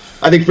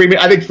 I think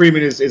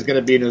Freeman is going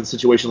to be in a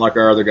situation like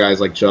our other guys,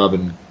 like Chubb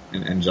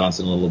and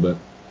Johnson, a little bit.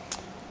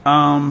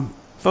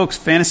 Folks,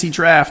 fantasy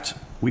draft.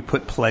 We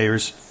put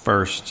players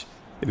first.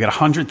 They've got a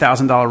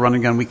 $100,000 Run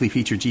and Gun Weekly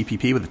Feature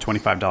GPP with a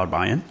 $25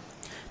 buy-in.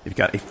 They've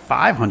got a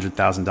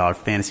 $500,000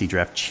 Fantasy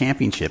Draft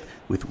Championship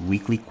with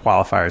weekly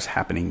qualifiers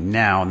happening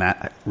now, and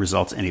that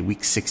results in a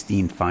Week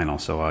 16 final.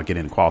 So get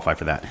in and qualify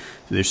for that.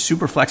 So there's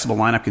super flexible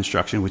lineup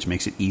construction, which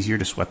makes it easier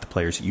to sweat the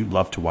players that you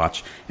love to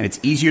watch, and it's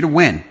easier to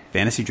win.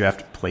 Fantasy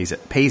Draft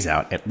pays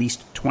out at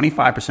least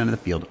 25% of the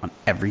field on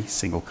every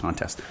single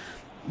contest.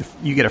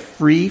 You get a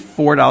free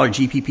 $4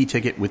 GPP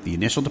ticket with the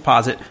initial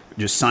deposit,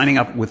 just signing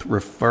up with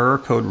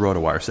referrer code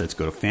ROTOWIRE. So let's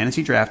go to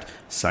Fantasy Draft,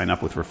 sign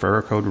up with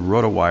referrer code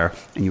ROTOWIRE,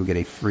 and you'll get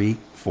a free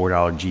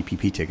 $4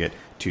 GPP ticket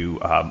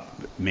to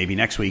maybe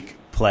next week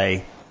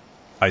play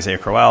Isaiah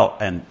Crowell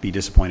and be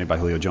disappointed by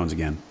Julio Jones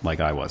again, like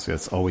I was.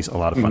 It's always a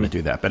lot of fun to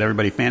do that. But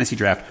everybody, Fantasy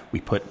Draft,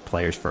 we put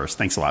players first.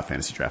 Thanks a lot,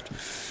 Fantasy Draft. All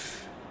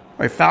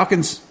right,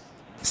 Falcons.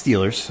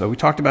 Steelers. So we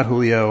talked about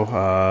Julio.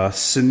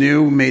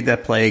 Sanu made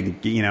that play,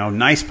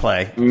 nice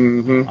play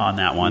on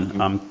that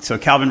one. So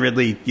Calvin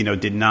Ridley,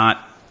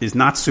 is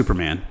not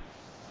Superman,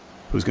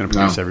 who's going to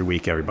produce every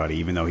week, everybody,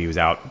 even though he was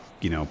out,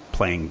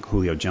 playing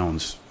Julio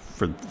Jones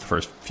for the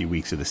first few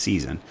weeks of the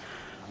season.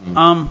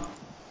 I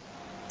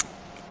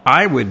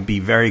would be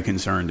very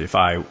concerned if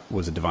I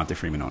was a Devonta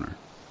Freeman owner.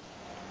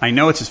 I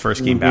know it's his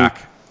first game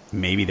back.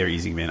 Maybe they're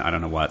easing him in. I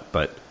don't know what,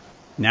 but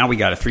now we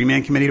got a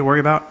 3-man committee to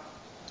worry about.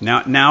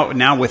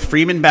 Now, with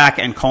Freeman back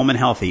and Coleman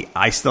healthy,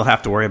 I still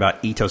have to worry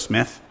about Ito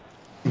Smith.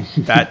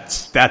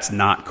 That's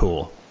not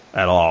cool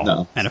at all.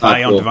 No, and if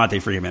I owned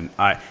Devonta Freeman,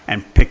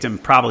 and picked him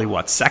probably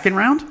second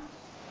round?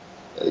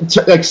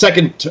 Like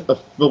second, the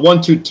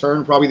 1-2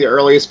 turn probably the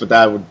earliest, but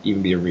that would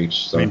even be a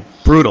reach. So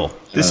brutal.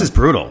 This is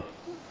brutal.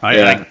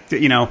 I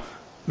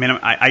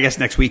guess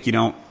next week you're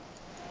not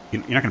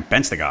going to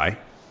bench the guy.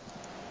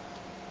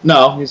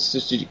 No, it's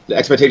just the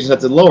expectations have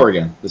to lower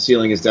again. The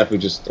ceiling is definitely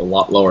just a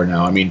lot lower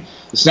now. I mean,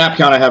 the snap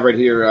count I have right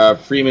here: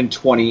 Freeman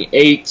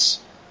 28,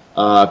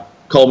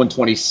 Coleman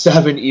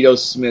 27, Ito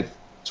Smith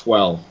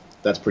 12.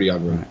 That's pretty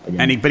ugly.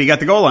 Again. But he got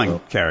the goal line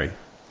carry.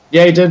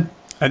 Yeah, he did.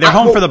 And they're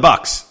home for the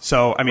Bucks,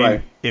 so I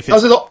mean, if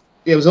it's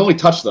it was only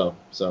touch though,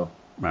 so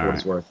for what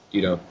it's worth,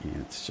 Yeah,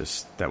 it's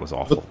just that was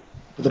awful.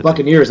 But the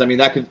Buccaneers, I mean,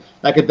 that could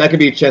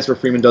be a chance where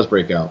Freeman does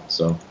break out.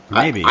 So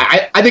maybe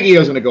I think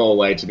Ito's going to go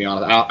away. To be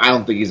honest, I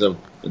don't think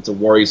it's a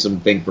worrisome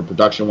thing for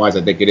production wise.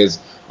 I think it is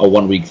a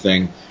 1 week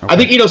thing. Okay. I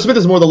think Ito Smith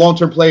is more the long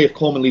term play if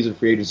Coleman leaves in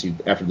free agency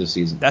after this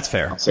season. That's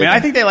fair. I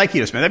think they like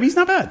Ito Smith. I mean, he's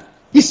not bad.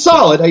 He's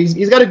solid.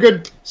 He's got a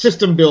good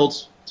system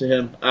built to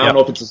him. I don't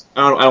know if it's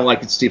I don't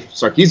like the Steve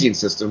Sarkisian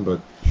system,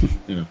 but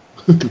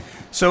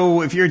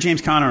So if you're a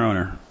James Conner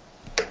owner,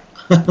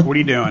 what are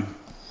you doing?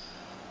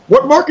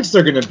 What markets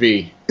they're going to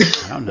be?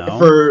 I don't know.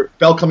 For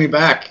Bell coming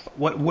back.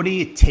 What do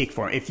you take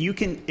for him? If you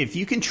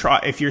can try,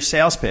 if your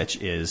sales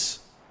pitch is,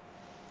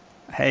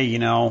 hey,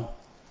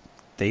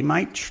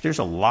 there's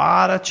a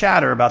lot of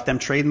chatter about them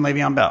trading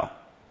Le'Veon Bell.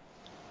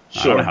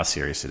 Sure. I don't know how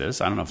serious it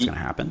is. I don't know if it's going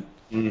to happen.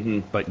 Mm-hmm.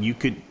 But you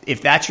could,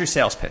 if that's your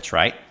sales pitch,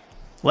 right?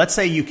 Let's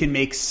say you can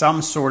make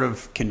some sort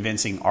of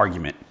convincing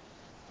argument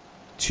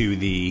to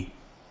the.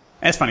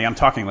 And it's funny, I'm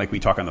talking like we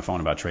talk on the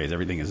phone about trades.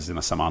 Everything is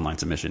in some online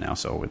submission now,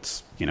 so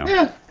it's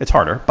it's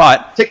harder.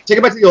 But take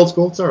it back to the old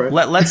school. It's all right.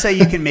 Let's say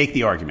you can make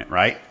the argument,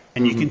 right?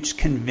 And you can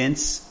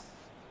convince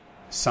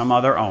some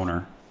other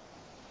owner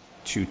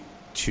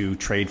to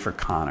trade for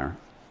Conner.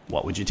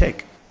 What would you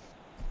take?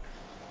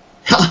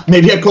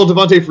 Maybe I call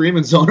Devontae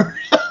Freeman's owner.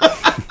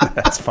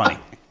 That's funny.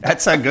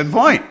 That's a good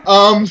point.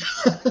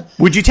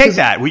 Would you take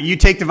that? Would you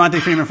take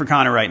Devontae Freeman for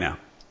Connor right now?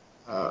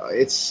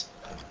 If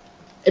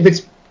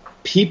it's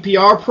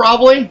PPR,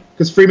 probably,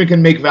 because Freeman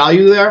can make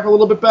value there a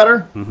little bit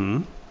better.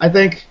 Mm-hmm. I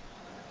think.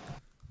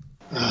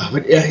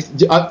 But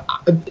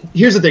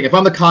here's the thing: if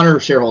I'm the Connor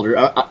shareholder,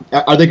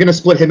 are they going to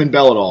split him and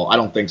Bell at all? I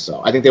don't think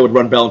so. I think they would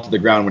run Bell into the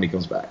ground when he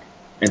comes back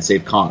and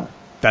save Connor.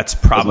 That's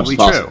probably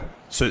true.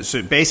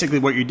 So basically,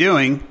 what you're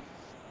doing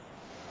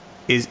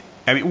is,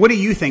 what do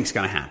you think is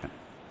going to happen?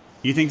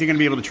 You think they're going to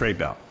be able to trade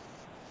Bell?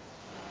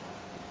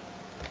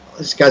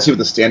 Let's gotta see what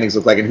the standings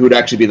look like and who would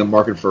actually be in the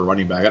market for a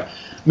running back. I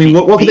mean,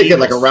 what could they get,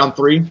 like a round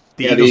 3?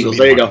 The Eagles.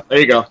 There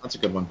you go. That's a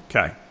good one.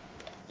 Okay.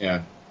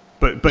 Yeah.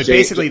 But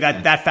basically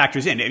that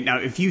factors in. Now,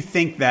 if you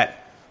think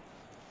that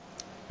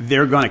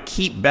they're going to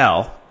keep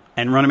Bell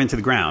and run him into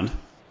the ground,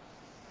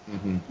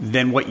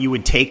 then what you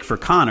would take for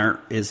Connor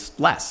is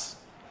less.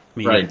 I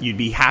mean, you'd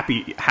be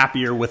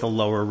happier with a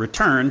lower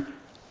return,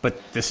 but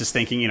this is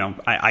thinking,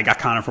 I got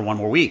Connor for one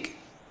more week,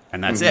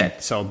 and that's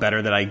it. So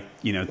better that I,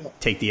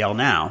 take the L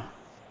now.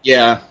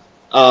 Yeah.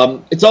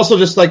 It's also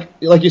just like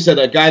you said,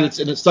 a guy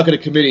that's stuck in a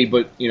committee,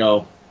 but,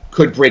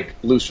 could break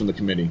loose from the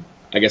committee,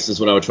 I guess is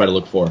what I would try to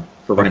look for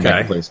running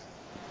back plays.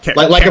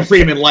 Like a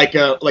Freeman, like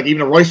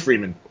even a Royce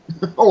Freeman.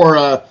 Or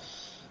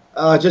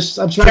I'm trying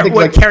to think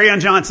like Kerryon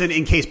Johnson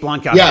in case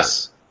Blunt got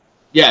hurt.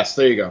 Yes,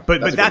 there you go.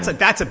 But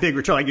that's a big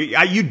return.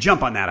 You'd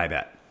jump on that, I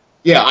bet.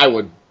 Yeah, I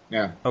would.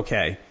 Yeah.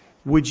 Okay.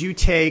 Would you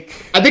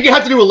take... I think you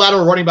have to do a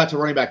lateral running back to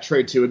running back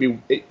trade, too.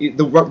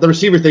 The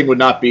receiver thing would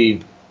not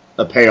be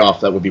a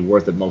payoff that would be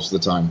worth it most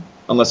of the time,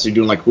 unless you're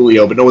doing like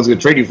Julio, but no one's going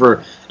to trade you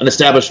for an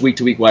established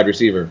week-to-week wide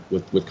receiver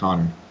with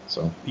Connor.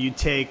 So you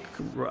take...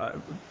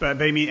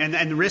 But I mean,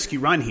 and the risk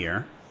you run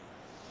here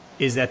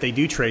is that they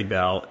do trade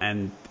Bell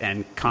and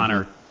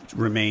Connor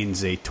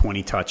remains a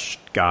 20-touch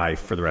guy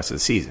for the rest of the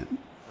season.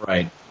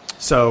 Right.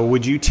 So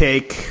would you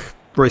take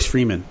Royce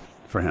Freeman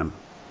for him?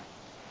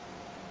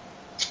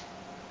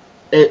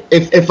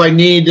 If I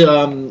need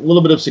a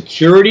little bit of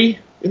security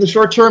in the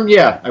short term,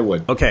 yeah, I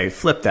would. Okay,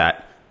 flip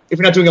that. If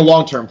you're not doing a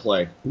long-term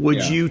play.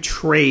 Would you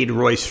trade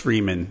Royce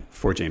Freeman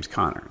for James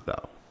Conner,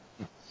 though?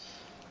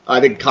 I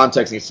think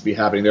context needs to be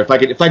happening there.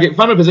 If I'm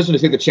in a position to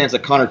take the chance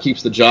that Connor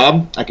keeps the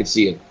job, I could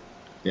see it.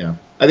 Yeah.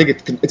 I think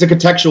it's a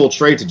contextual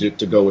trade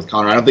to go with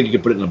Connor. I don't think you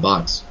could put it in a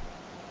box.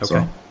 Okay.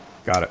 So.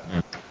 Got it.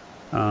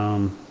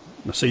 Yeah.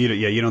 So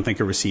you don't think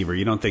a receiver,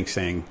 you don't think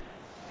saying,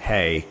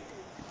 hey,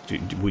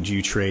 would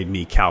you trade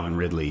me Calvin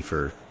Ridley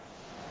for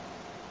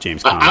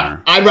James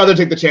Conner? I'd rather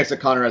take the chance that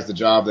Connor has the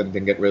job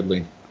than get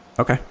Ridley.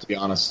 Okay. To be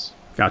honest.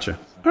 Gotcha.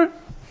 All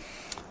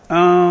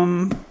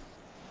right.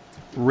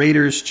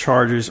 Raiders,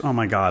 Chargers. Oh,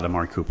 my God,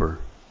 Amari Cooper.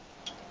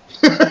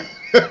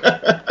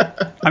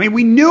 I mean,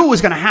 we knew it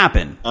was going to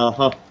happen.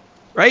 Uh-huh.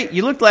 Right?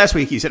 You looked last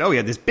week. You said,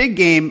 this big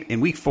game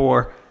in week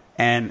 4,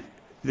 and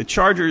the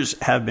Chargers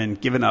have been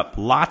giving up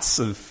lots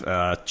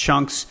of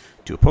chunks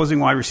to opposing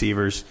wide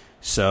receivers.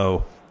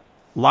 So,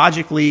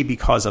 logically,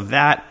 because of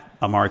that,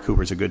 Amari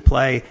Cooper's a good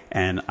play.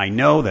 And I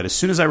know that as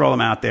soon as I roll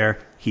him out there,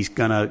 he's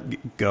going to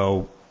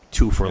go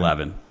 2 for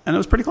 11. And it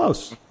was pretty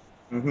close.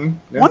 Mm-hmm.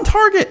 Yeah. One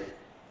target.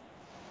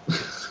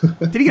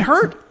 Did he get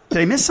hurt? Did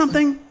I miss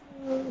something?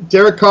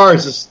 Derek Carr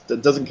just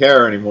doesn't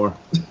care anymore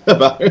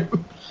about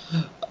him.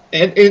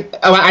 And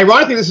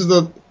ironically, this is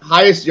the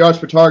highest yards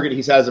per target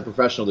he's had as a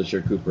professional this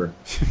year, Cooper.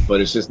 But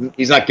it's just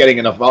he's not getting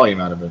enough volume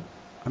out of it.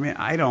 I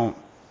mean,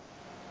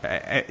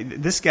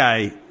 this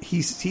guy,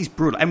 he's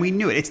brutal, and we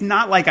knew it. It's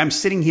not like I'm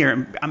sitting here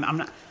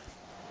and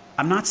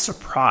I'm not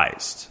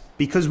surprised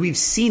because we've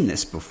seen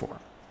this before.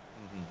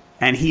 Mm-hmm.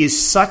 And he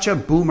is such a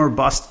boomer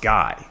bust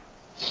guy.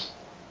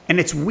 And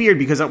it's weird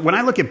because when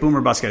I look at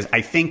boomer bust guys, I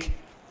think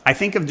of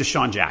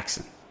Deshaun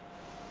Jackson,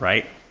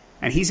 right?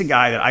 And he's a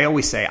guy that I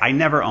always say I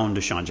never owned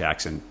Deshaun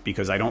Jackson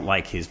because I don't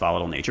like his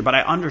volatile nature, but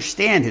I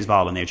understand his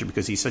volatile nature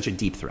because he's such a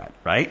deep threat,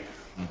 right?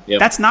 Yep.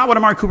 That's not what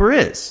Amari Cooper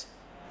is.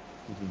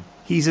 Mm-hmm.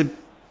 He's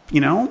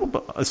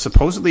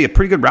supposedly a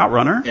pretty good route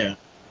runner. Yeah.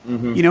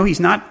 Mm-hmm. He's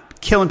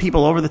not killing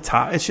people over the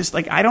top. It's just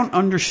like I don't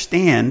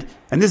understand.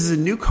 And this is a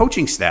new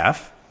coaching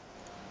staff,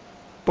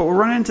 but we're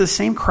running into the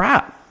same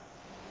crap.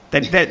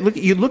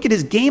 You look at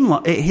his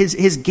game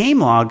his game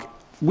log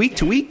week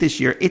to week this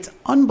year. It's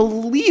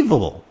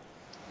unbelievable.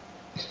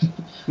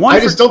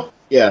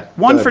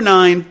 1 for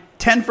 9,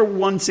 10 for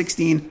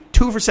 116,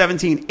 2 for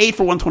 17, 8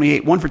 for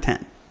 128, 1 for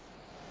 10.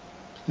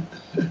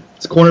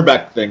 It's a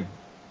cornerback thing.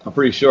 I'm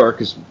pretty sure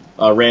because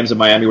Rams and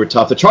Miami were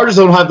tough. The Chargers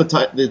don't have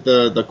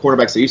the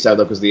cornerbacks they used to have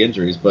though because of the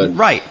injuries. But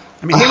right,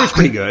 I mean Hayward's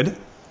pretty good.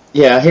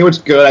 Yeah, Hayward's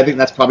good. I think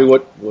that's probably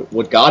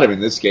what got him in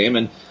this game.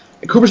 And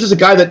Cooper's just a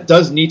guy that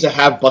does need to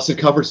have busted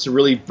coverage to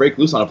really break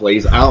loose on a play.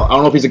 I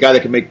don't know if he's a guy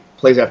that can make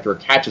plays after a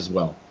catch as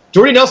well.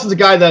 Jordy Nelson's a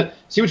guy that,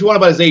 see what you want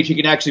about his age, he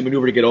can actually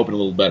maneuver to get open a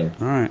little better.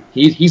 All right.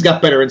 He's got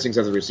better instincts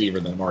as a receiver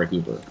than Amari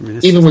Cooper,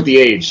 even with the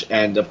age.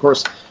 And, of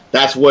course,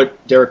 that's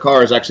what Derek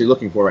Carr is actually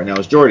looking for right now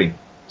is Jordy.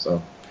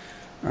 So,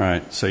 All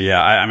right. So,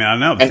 yeah, I mean, I don't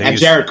know. And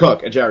Jared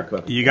Cook.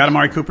 You got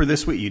Amari Cooper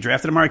this week. You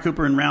drafted Amari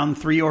Cooper in round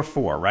 3 or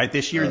 4, right?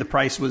 This year, the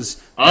price was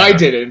better. I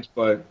didn't,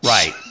 but...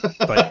 Right.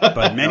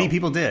 But many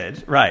people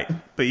did. Right.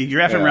 But you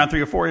drafted him in round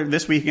 3 or 4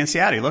 this week against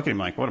Seattle. You look at him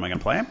like, what, am I going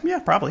to play him? Yeah,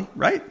 probably.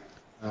 Right?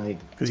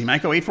 Because he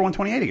might go 8 for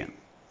 128 again.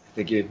 I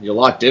think you're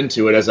locked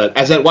into it as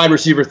that wide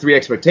receiver 3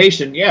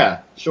 expectation.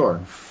 Yeah,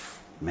 sure.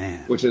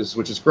 Man, which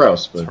is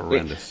gross, but it's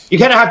horrendous. You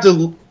kind of have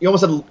to. You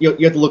almost have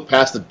to look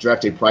past the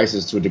draft day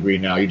prices to a degree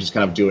now. You're just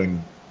kind of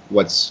doing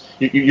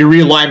your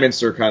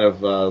realignments are kind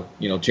of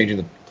changing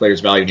the player's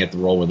value, and you have to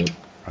roll with it.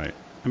 Right.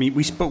 I mean,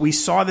 we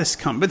saw this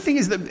come, but the thing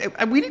is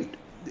that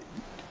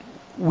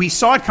we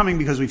saw it coming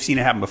because we've seen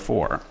it happen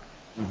before.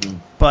 Mm-hmm.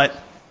 But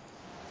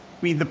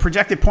I mean, the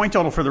projected point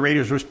total for the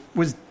Raiders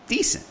was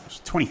decent. It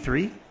was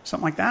 23,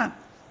 something like that.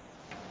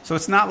 So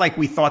it's not like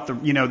we thought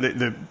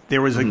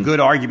there was a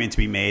good argument to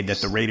be made that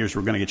the Raiders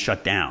were going to get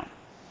shut down.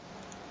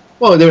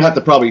 Well, they would have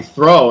to probably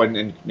throw, and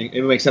it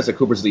would make sense that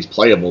Cooper's at least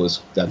playable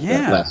that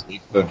last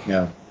week. But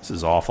yeah, this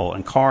is awful.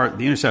 And Carr,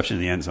 the interception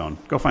in the end zone.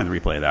 Go find the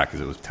replay of that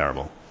because it was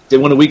terrible. Did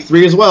win a week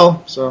 3 as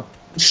well. So,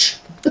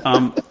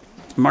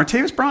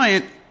 Martavis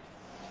Bryant,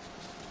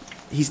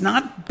 he's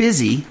not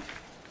busy.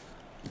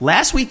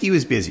 Last week he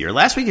was busier.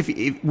 Last week,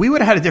 if we would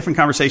have had a different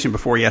conversation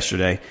before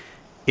yesterday,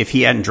 if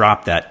he hadn't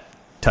dropped that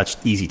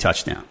easy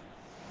touchdown.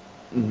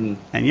 Mm-hmm.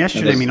 And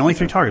yesterday, only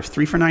 3 targets,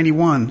 3 for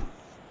 91.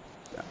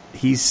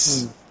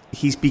 He's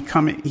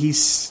becoming.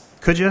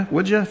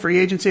 Would you free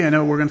agency? I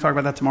know we're going to talk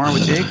about that tomorrow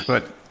with Jake,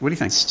 but what do you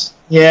think?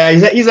 Yeah,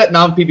 he's that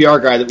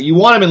non-PPR guy that you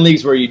want him in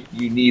leagues where you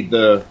need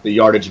the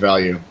yardage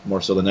value more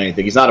so than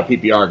anything. He's not a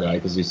PPR guy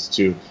because he's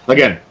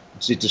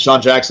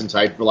Deshaun Jackson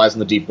type, relies on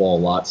the deep ball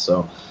a lot.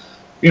 So,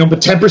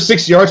 but 10 for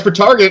 6 yards per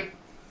target,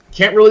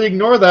 can't really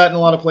ignore that in a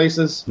lot of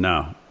places.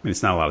 No. I mean,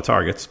 it's not a lot of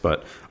targets, but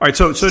all right.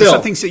 So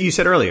some things that you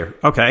said earlier.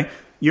 Okay,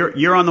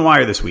 you're on the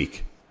wire this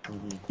week.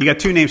 Mm-hmm. You got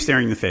 2 names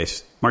staring you in the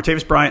face: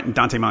 Martavis Bryant and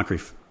Dante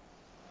Moncrief.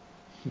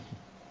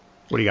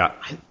 What do you got?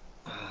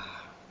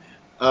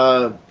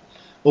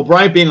 Well,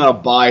 Bryant being on a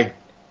bye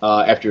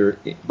after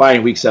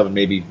buying week 7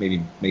 maybe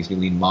makes me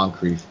lean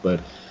Moncrief, but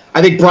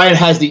I think Bryant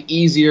has the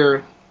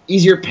easier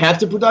path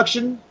to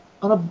production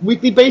on a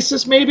weekly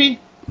basis. Maybe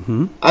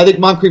I think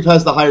Moncrief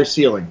has the higher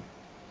ceiling.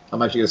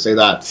 I'm actually going to say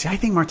that. See, I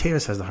think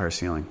Martavis has the higher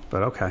ceiling,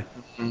 but okay.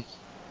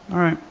 Mm-hmm. All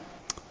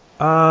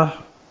right.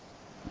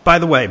 By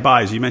the way,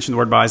 buys. You mentioned the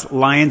word buys.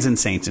 Lions and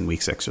Saints in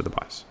week 6 are the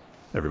buys.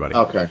 Everybody.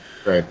 Okay,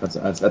 great.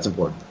 That's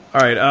important.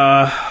 All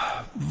right.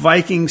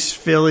 Vikings,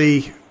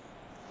 Philly,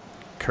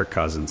 Kirk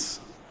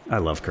Cousins. I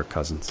love Kirk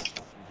Cousins.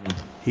 Mm-hmm.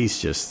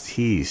 He's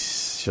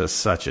just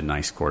such a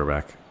nice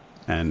quarterback,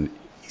 and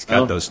he's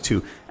got those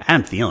 2.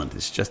 Adam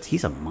Thielen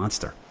he's a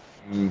monster.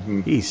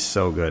 Mm-hmm. He's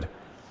so good.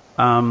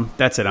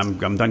 That's it. I'm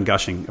done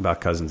gushing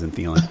about Cousins and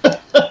Thielen.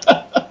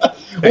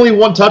 Only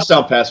 1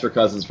 touchdown pass for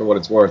Cousins for what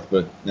it's worth,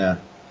 but yeah.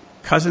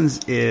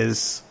 Cousins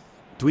is.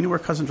 Do we know where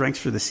Cousins ranks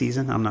for the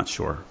season? I'm not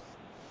sure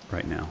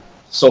right now.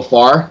 So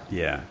far?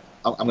 Yeah.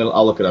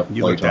 I'll look it up.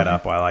 You look that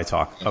up while I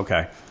talk.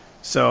 Okay.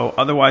 So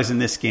otherwise in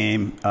this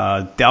game,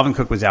 Dalvin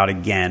Cook was out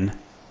again.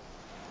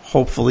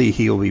 Hopefully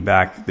he'll be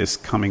back this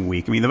coming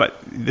week. I mean,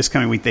 this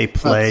coming week they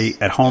play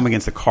at home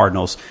against the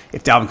Cardinals.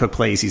 If Dalvin Cook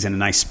plays, he's in a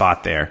nice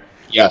spot there.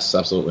 Yes,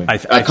 absolutely. I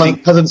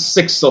think Cousins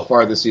 6 so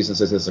far this season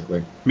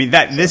statistically. I mean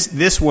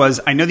this was.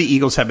 I know the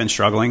Eagles have been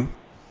struggling,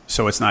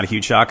 so it's not a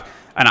huge shock.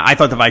 And I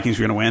thought the Vikings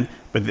were going to win,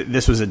 but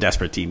this was a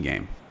desperate team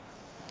game.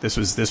 This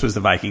was the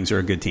Vikings are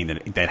a good team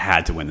that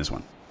had to win this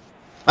one.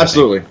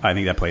 Absolutely, I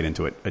think that played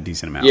into it a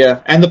decent amount.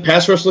 Yeah, and the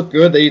pass rush looked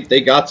good. They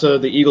got to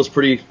the Eagles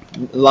a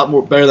lot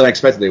more better than I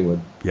expected they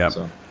would. Yeah.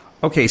 So.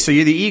 Okay, so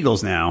you're the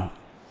Eagles now.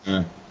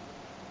 Yeah.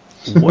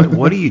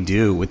 What do you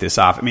do with this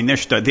off? I mean,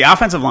 the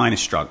offensive line is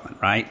struggling,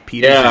 right?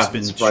 Peters has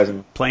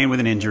been playing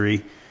with an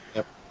injury.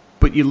 Yep.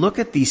 But you look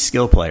at these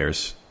skill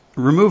players.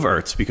 Remove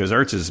Ertz because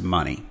Ertz is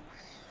money.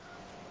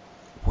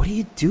 What do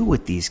you do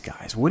with these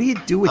guys? What do you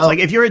do with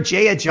if you're a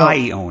Jay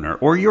Ajayi owner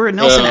or you're a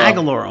Nelson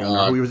Aguilar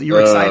owner who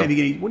you're excited to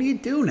get? What do you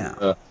do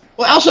now?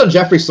 Well, Alshon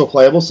Jeffrey's still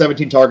playable.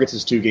 17 targets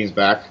is 2 games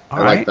back.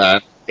 I like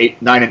that.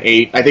 9 and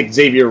 8. I think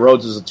Xavier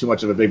Rhodes is too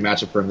much of a big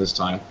matchup for him this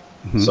time.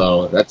 Mm-hmm.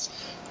 So that's.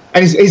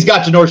 And he's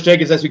got Janoris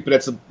Jenkins this week, but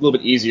that's a little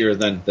bit easier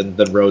than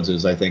Rhodes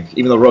is, I think.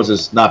 Even though Rhodes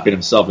has not been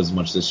himself as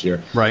much this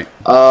year. Right.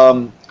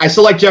 I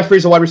still like Jeffrey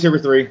as a wide receiver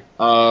 3.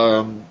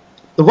 The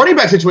running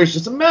back situation is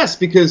just a mess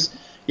because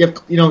you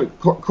have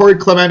Corey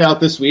Clement out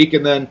this week,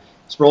 and then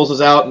Sproles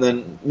is out, and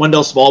then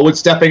Wendell Smallwood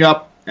stepping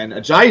up, and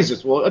Ajayi is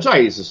just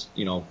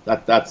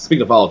that's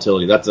speaking of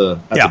volatility, that's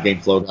a game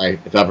flow guy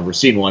if I've ever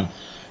seen one.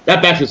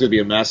 That backfield's gonna be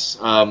a mess.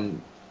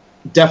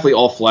 Definitely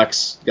all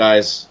flex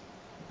guys.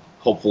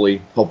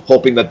 Hopefully,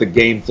 hoping that the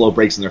game flow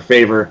breaks in their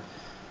favor.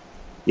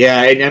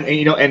 Yeah,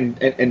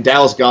 and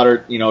Dallas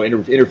Goedert,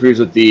 interferes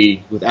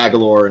with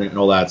Aguilar and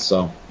all that.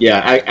 So yeah,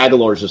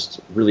 Aguilar is just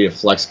really a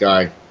flex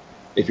guy.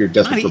 If you're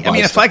desperate for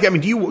buy.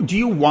 Do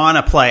you want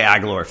to play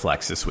Aguilar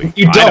flex this week?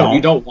 You don't.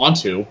 You don't want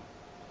to,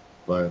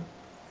 but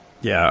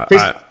yeah,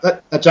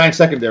 that Giant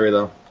secondary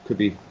though could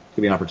be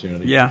an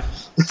opportunity. Yeah.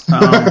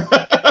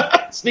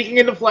 Sneaking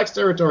into flex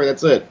territory.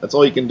 That's it. That's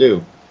all you can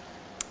do.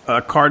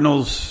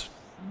 Cardinals,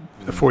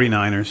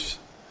 49ers.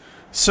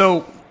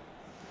 So,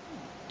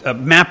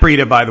 Matt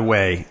Breida, by the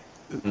way,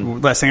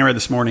 last thing I read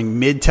this morning,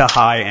 mid to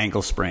high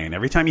ankle sprain.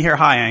 Every time you hear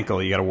high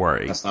ankle, you got to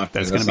worry. That's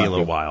going to be a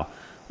little while.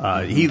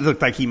 He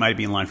looked like he might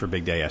be in line for a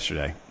big day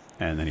yesterday,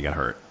 and then he got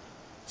hurt.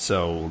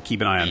 So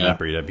keep an eye on Matt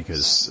Breida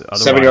because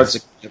otherwise 7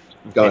 yards.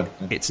 Go ahead.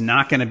 It's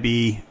not going to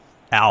be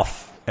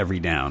Alf every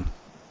down.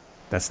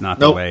 That's not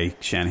the way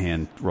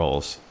Shanahan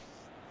rolls.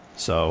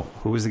 So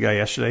who was the guy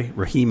yesterday?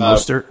 Raheem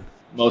Mostert?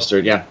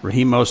 Mostert, yeah.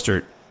 Raheem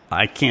Mostert.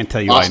 I can't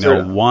tell you I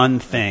know one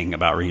thing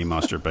about Raheem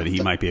Mostert, but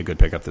he might be a good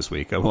pickup this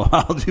week.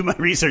 I'll do my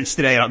research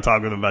today, and I'll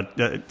talk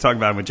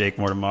about him with Jake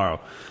more tomorrow.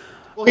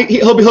 Well,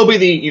 he'll be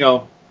the, I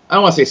don't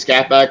want to say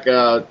scat back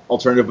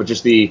alternative, but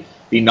just the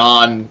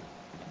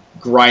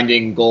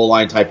non-grinding goal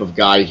line type of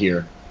guy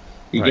here.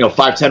 Right.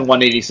 5'10",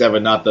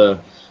 187,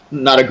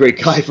 not a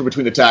great guy for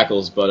between the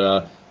tackles,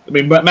 but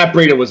Matt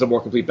Breida was a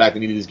more complete back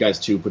than either of these guys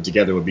two put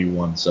together would be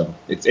one. So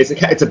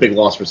it's a big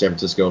loss for San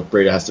Francisco.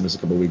 Breida has to miss a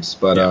couple of weeks,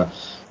 but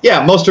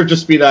Mostert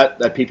just be that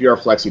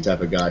PPR flexy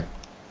type of guy.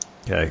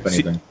 Okay.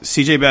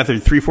 CJ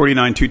Beathard,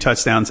 349, 2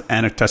 touchdowns,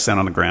 and a touchdown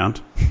on the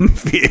ground.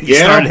 You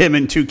started him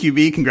in 2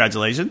 QB.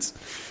 Congratulations.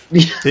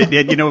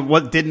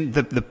 What didn't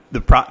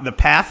the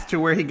path to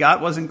where he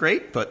got wasn't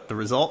great, but the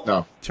result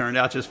turned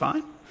out just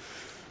fine.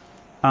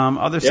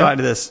 Other side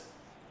of this,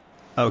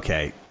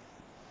 okay,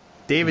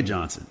 David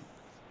Johnson.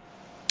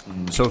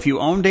 So if you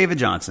own David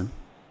Johnson,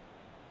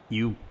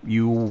 you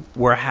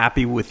were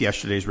happy with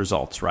yesterday's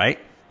results, right?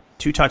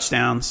 2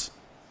 touchdowns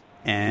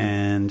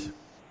and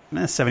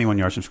 71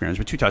 yards from scrimmage,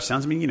 but 2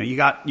 touchdowns. I mean, you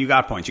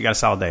got points. You got a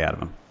solid day out of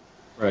him.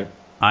 Right.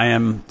 I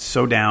am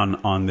so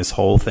down on this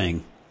whole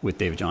thing with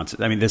David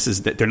Johnson. I mean,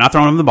 they're not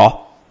throwing him the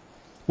ball,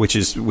 which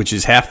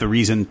is half the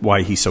reason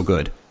why he's so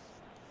good.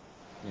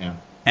 Yeah.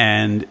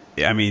 And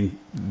I mean,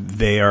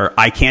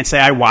 I can't say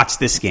I watched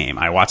this game.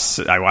 I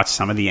watched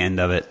some of the end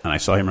of it, and I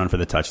saw him run for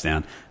the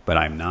touchdown. But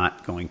I'm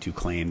not going to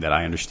claim that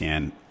I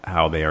understand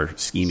how they are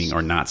scheming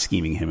or not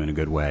scheming him in a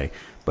good way.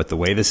 But the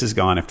way this has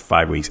gone after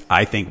 5 weeks,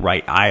 I think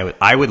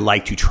I would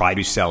like to try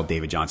to sell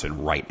David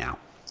Johnson right now.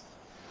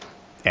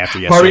 After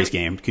yesterday's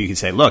game, you can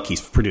say, look,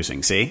 he's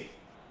producing. See,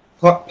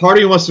 part of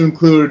you wants to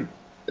include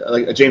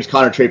like a James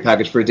Conner trade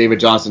package for David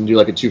Johnson, do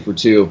like a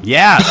 2-for-2.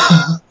 Yeah.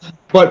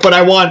 But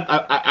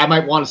I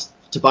might want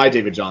to buy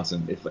David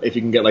Johnson if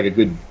you can get like a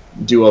good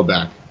duo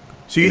back.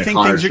 So you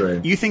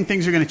think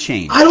things are going to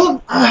change?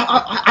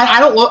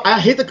 I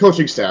hate the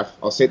coaching staff.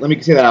 Let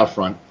me say that out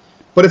front.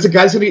 But it's a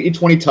guy that's going to get you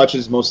 20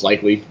 touches most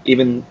likely.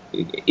 Even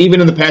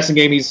in the passing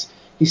game,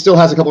 he still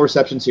has a couple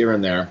receptions here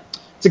and there.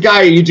 It's a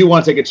guy you do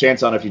want to take a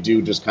chance on if you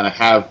do just kind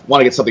of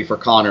want to get something for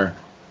Connor.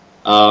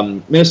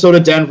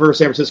 Minnesota, Denver,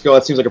 San Francisco.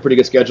 That seems like a pretty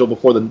good schedule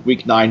before the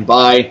Week 9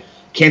 bye.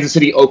 Kansas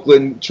City,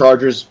 Oakland,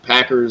 Chargers,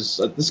 Packers.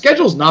 The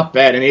schedule's not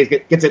bad, and he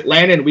gets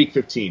Atlanta in Week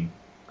 15.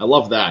 I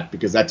love that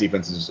because that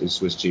defense is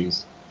Swiss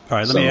cheese. All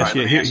right, let me ask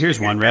you. Here's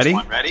one. Ready?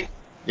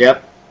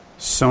 Yep.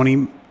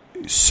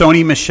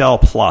 Sony Michel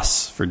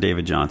plus for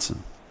David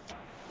Johnson.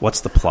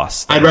 What's the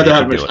plus? I'd rather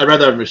have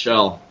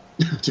Michel,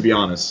 to be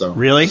honest. So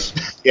really?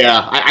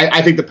 Yeah,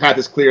 I think the path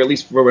is clear, at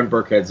least for when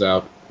Burke heads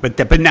out.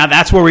 But now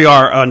that's where we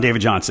are on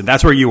David Johnson.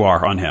 That's where you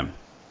are on him.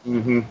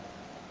 Mm-hmm.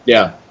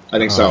 Yeah, I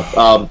think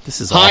so. This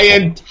is high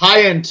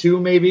end 2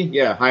 maybe.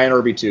 Yeah, high end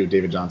RB2,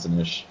 David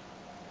Johnson-ish.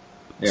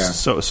 Yeah.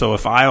 So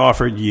if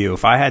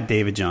I had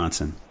David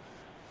Johnson,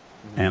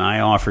 and I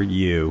offered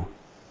you,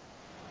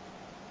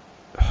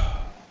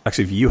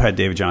 actually, if you had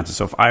David Johnson,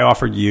 so if I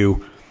offered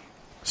you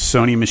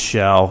Sony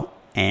Michel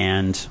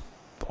and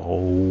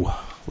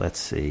let's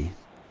see.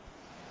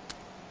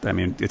 I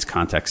mean, it's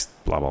context,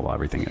 blah blah blah.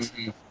 Everything is.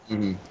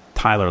 Mm-hmm.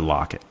 Tyler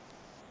Lockett.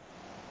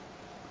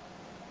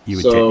 You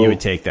would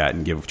take that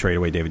and trade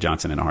away David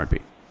Johnson in a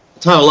heartbeat.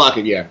 Tyler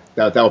Lockett, yeah,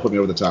 that will put me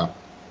over the top.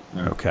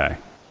 Yeah. Okay.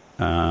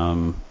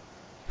 I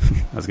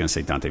was going to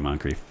say Dante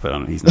Moncrief,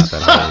 but he's not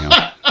that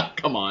high.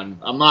 Come on,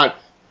 I'm not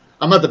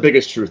the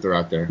biggest truther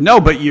out there. No,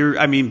 but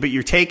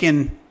you're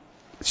taking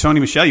Sony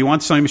Michel. You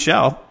want Sony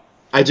Michel?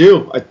 I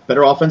do.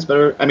 Better offense,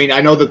 better. I mean,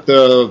 I know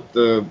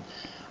that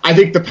I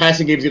think the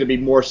passing game is going to be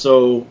more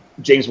so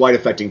James White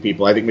affecting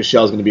people. I think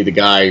Michel's going to be the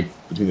guy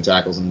between the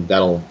tackles, and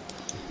that'll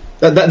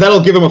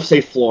give him a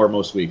safe floor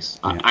most weeks.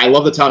 Yeah. I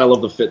love the talent. I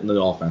love the fit in the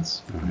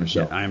offense.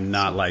 Michel. Yeah, I'm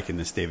not liking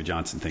this David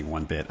Johnson thing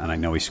one bit, and I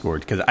know he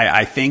scored because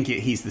I think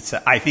he's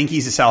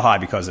a sell high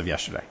because of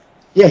yesterday.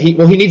 Yeah, he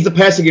needs the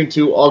passing game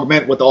to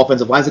augment what the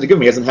offensive line's going to give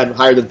him. He hasn't had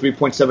higher than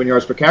 3.7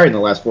 yards per carry in the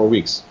last 4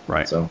 weeks.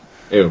 Right. So,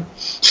 ew.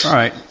 All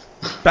right.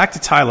 Back to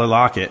Tyler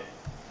Lockett.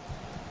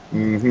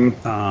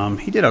 Mm-hmm.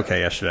 He did okay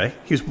yesterday.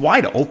 He was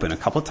wide open a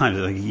couple of times.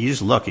 Like, you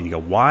just look and you go,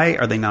 why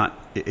are they not?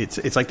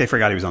 It's like they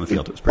forgot he was on the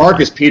field. It was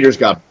Marcus Peters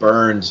got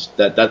burned.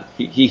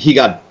 He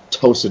got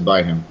toasted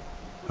by him.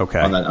 Okay.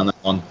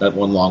 On that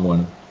one long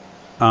one.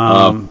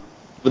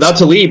 Without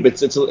Talib,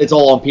 it's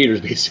all on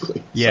Peters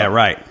basically. Yeah. So.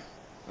 Right.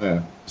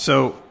 Yeah.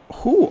 So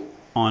who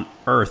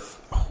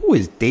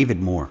is David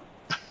Moore?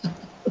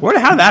 How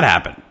did that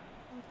happen?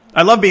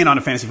 I love being on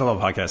a fantasy football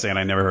podcast saying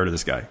I never heard of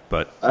this guy,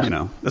 but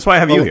that's why I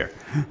have you here.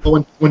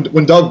 But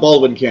when Doug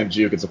Baldwin can't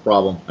juke, it's a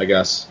problem, I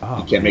guess.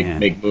 He can't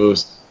make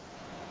moves.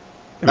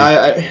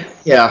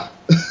 Yeah.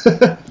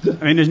 I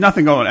mean, there's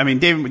nothing going. I mean,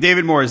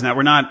 David Moore is not.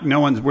 We're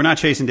not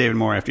chasing David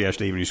Moore after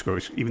yesterday,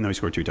 even though he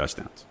scored 2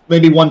 touchdowns.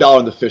 Maybe $1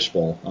 in the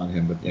fishbowl on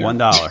him, but yeah.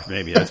 $1,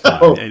 maybe that's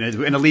fine.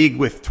 In a league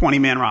with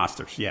 20-man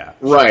rosters, yeah.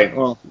 Right.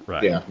 Well,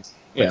 right. Yeah.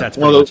 But that's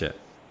pretty much it.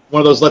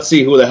 One of those. Let's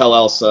see who the hell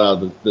else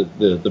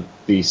the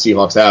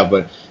Seahawks have,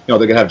 but they're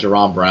gonna have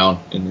Jerome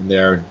Brown in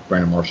there,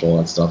 Brandon Marshall, all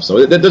that stuff.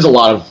 So there's a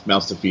lot of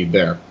mouths to feed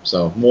there.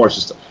 So Moore is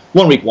just a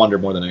 1 week wonder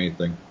more than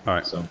anything. All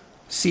right. So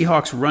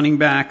Seahawks running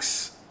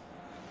backs.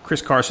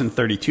 Chris Carson,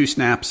 32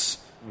 snaps.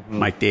 Mm-hmm.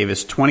 Mike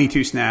Davis,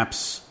 22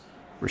 snaps.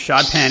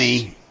 Rashad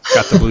Penny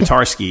got the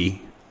Blutarski,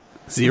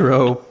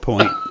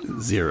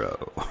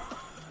 0.0.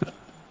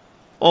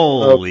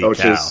 Holy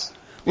cow.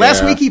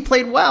 Last week he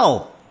played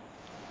well.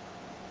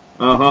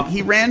 Uh-huh.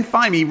 He ran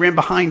fine. He ran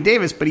behind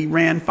Davis, but he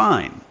ran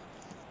fine.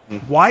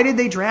 Mm-hmm. Why did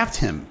they draft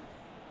him?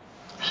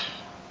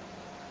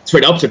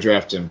 Trade up to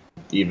draft him,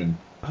 even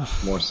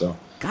more so.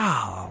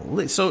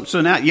 Golly. So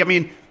now, I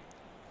mean...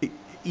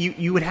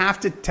 You would have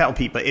to tell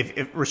people,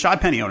 if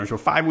Rashad Penny owners were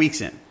 5 weeks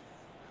in,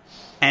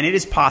 and it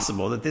is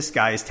possible that this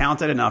guy is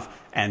talented enough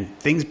and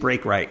things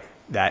break right,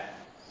 that,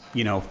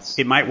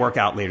 it might work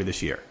out later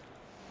this year.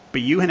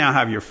 But you now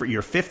have your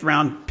 5th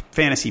round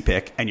fantasy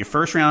pick and your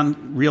 1st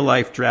round real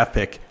life draft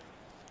pick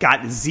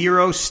got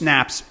 0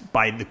 snaps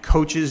by the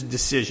coach's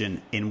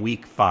decision in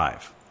week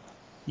 5.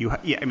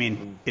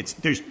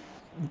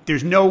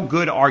 There's no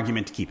good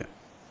argument to keep him.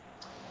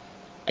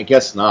 I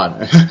guess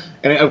not.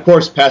 And of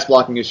course, pass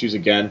blocking issues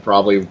again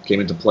probably came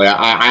into play.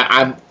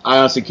 I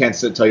honestly can't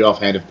tell you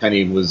offhand if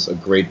Penny was a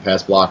great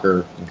pass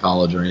blocker in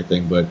college or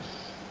anything, but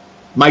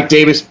Mike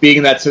Davis being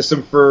in that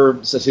system for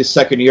his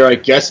second year, I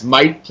guess,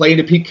 might play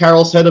into Pete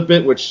Carroll's head a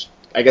bit, which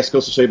I guess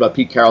goes to show you about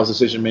Pete Carroll's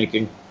decision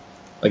making.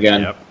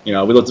 Again, yep.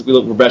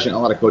 We're bashing a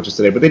lot of coaches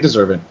today, but they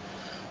deserve it.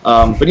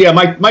 But yeah,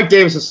 Mike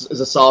Davis is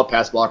a solid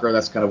pass blocker.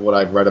 That's kind of what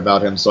I've read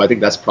about him. So I think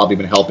that's probably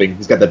been helping.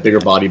 He's got that bigger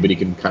body, but he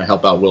can kind of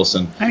help out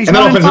Wilson. And he's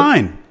running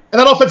fine. And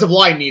that offensive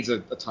line needs a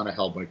ton of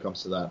help when it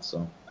comes to that.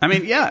 So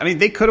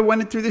they could have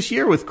went through this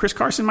year with Chris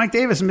Carson, Mike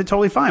Davis, and been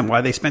totally fine.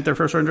 Why they spent their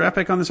 1st round draft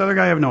pick on this other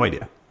guy, I have no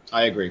idea.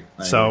 I agree.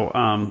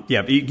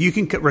 You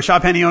can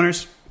Rashad Penny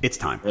owners. It's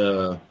time.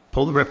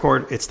 Pull the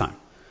ripcord. It's time.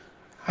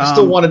 I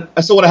still want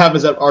to have him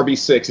as at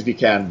RB6 if you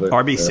can. But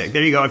RB6,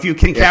 there you go. If you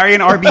can carry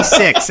an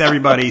RB6,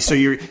 everybody. So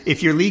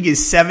if your league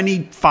is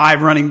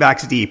 75 running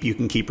backs deep, you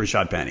can keep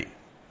Rashad Penny.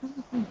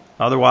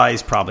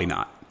 Otherwise, probably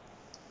not.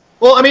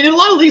 Well, I mean, in a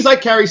lot of leagues, I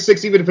carry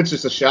 6, even if it's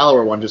just a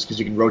shallower one, just because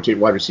you can rotate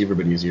wide receiver a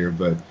bit easier.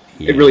 But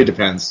it really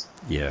depends.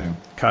 Yeah,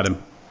 cut him,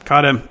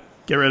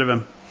 get rid of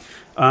him.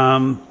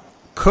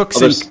 Cooks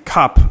and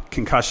Cup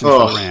concussion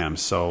for the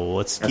Rams. So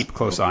let's keep a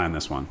close eye on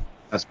this one.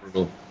 That's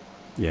brutal.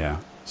 Yeah.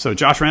 So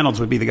Josh Reynolds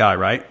would be the guy,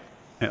 right?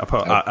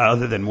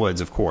 Other than Woods,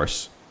 of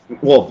course.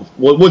 Well,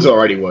 Woods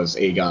already was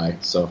a guy,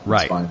 so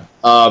right. It's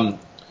fine.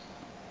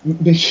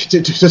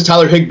 Does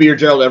Tyler Higbee or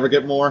Gerald ever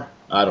get more?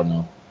 I don't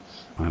know.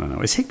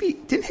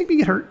 Didn't Higbee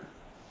get hurt?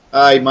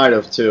 He might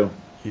have too.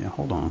 Yeah,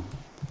 hold on.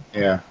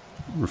 Yeah.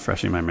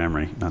 Refreshing my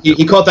memory.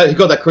 He caught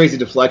that crazy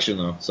deflection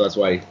though, so that's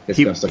why his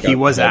stuck out. He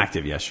was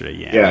active yesterday.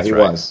 Yeah, he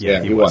was.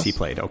 Yeah, he was. He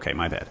played. Okay,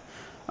 my bad.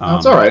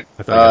 That's all right.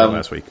 I thought I got it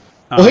last week.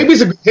 Well,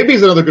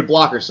 Higbee's another good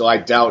blocker, so I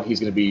doubt he's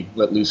going to be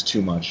let loose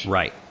too much.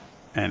 Right.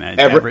 And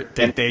Everett,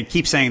 they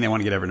keep saying they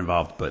want to get Everett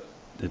involved, but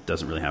it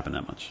doesn't really happen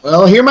that much.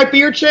 Well, here might be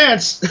your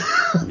chance.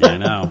 Yeah, I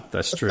know.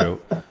 That's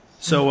true.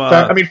 So,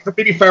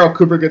 maybe Farrell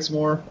Cooper gets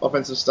more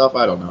offensive stuff.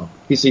 I don't know.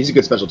 He's a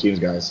good special teams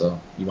guy, so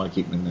you want to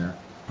keep him in there.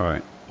 All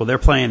right. Well,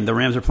 the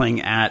Rams are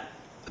playing at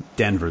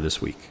Denver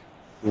this week.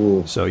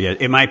 Ooh. So, yeah,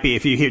 it might be,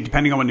 if you hear,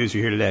 depending on what news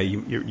you hear today,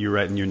 you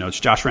read in your notes,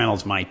 Josh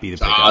Reynolds might be the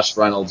pickup. Josh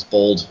Reynolds,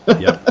 bold.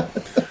 Yep.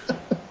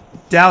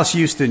 Dallas,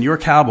 Houston, your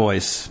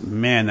Cowboys.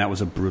 Man, that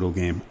was a brutal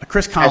game.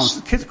 Chris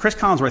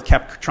Collinsworth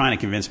kept trying to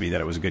convince me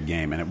that it was a good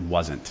game, and it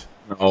wasn't.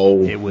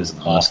 No, it was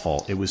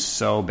awful. It was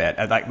so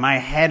bad. Like my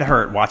head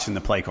hurt watching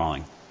the play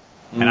calling,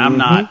 and I'm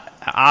not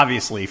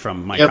obviously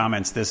from my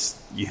comments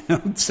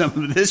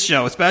some of this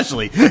show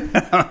especially.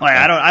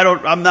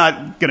 I'm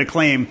not going to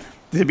claim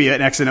to be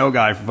an X and O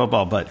guy for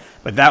football, but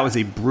that was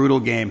a brutal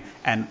game.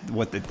 And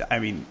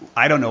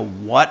I don't know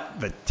what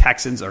the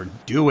Texans are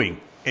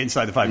doing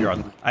inside the 5-yard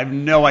line. I have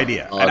no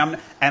idea.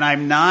 And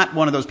I'm not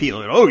one of those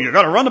people that, you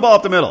got to run the ball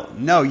up the middle.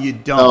 No, you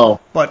don't. No.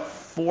 But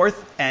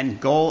 4th and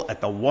goal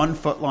at the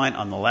 1-foot line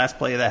on the last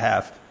play of the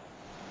half,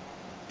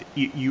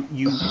 you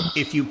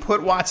if you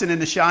put Watson in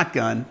the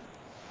shotgun,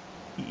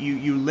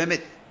 you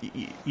limit.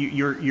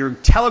 You're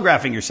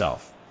telegraphing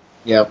yourself.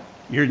 Yep.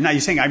 You're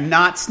saying I'm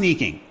not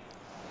sneaking.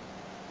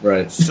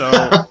 Right. So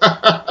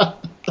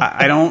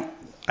I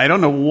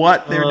don't know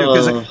what they're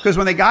doing because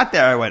when they got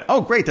there, I went,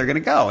 "Oh, great, they're going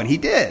to go," and he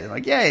did.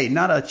 Like, yay,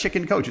 not a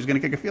chicken coach who's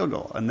going to kick a field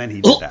goal, and then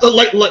he did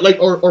that.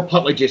 Or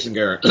punt like Jason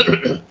Garrett,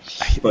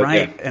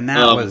 right? Yeah. And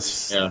that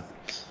was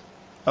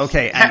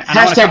Okay, and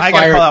Hashtag I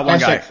got to call out one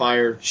guy.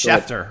 Fire.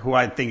 Schefter, who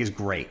I think is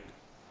great.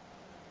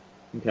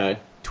 Okay.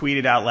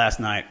 Tweeted out last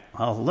night,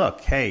 oh,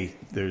 look, hey,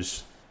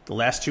 there's the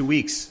last 2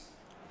 weeks.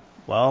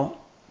 Well,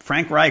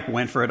 Frank Reich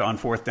went for it on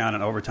 4th down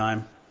in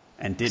overtime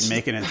and didn't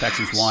make it, and the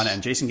Texans won.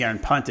 And Jason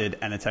Garrett punted,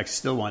 and the Texans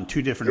still won.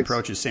 2 different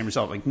approaches, same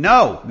result. Like,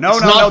 no, they're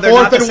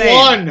not the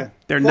same.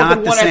 They're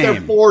not the same. At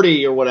their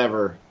 40 or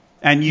whatever.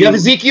 And you have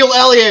Ezekiel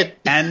Elliott.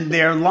 And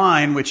their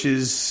line, which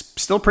is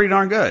still pretty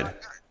darn good.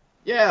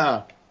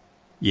 Yeah.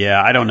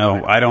 Yeah, I don't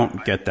know. I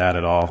don't get that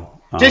at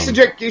all. Jason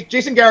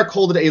Garrett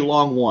called it a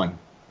long one.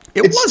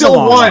 It's was still a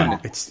long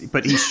one.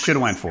 But he should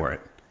have went for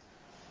it.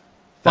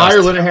 Fire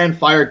Linehan,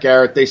 fire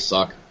Garrett. They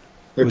suck.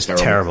 It was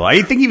terrible.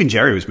 I think even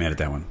Jerry was mad at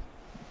that one.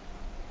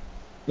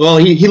 Well,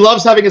 he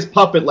loves having his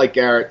puppet like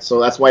Garrett, so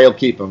that's why he'll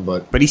keep him.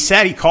 But he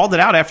said he called it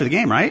out after the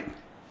game, right?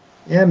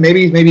 Yeah,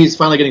 maybe he's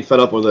finally getting fed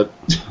up with it.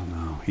 Oh,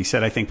 no. He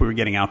said, I think we were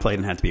getting outplayed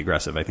and had to be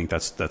aggressive. I think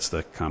that's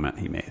the comment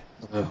he made.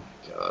 Oh,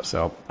 God.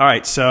 So, all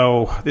right.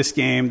 So this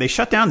game, they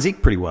shut down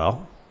Zeke pretty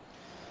well.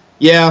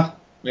 Yeah.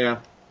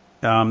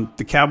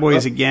 The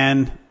Cowboys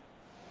again.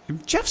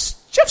 Jeff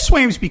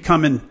Swaim's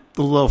becoming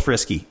a little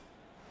frisky.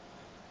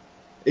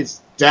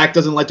 Dak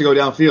doesn't like to go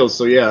downfield,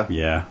 so yeah.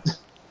 Yeah.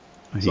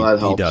 So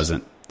he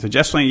doesn't. So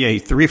Jeff Swaim, yeah,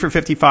 3 for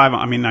 55.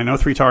 I mean, I know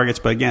 3 targets,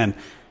 but again,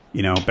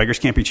 beggars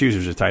can't be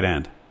choosers at tight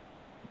end.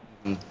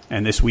 Mm-hmm.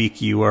 And this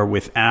week you are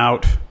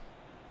without,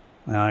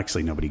 well,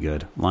 actually nobody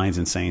good. Lions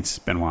and Saints,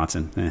 Ben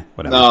Watson,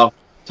 whatever. No,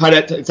 tight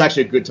end. It's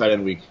actually a good tight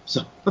end week.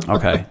 So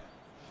okay.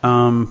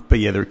 But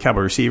yeah, the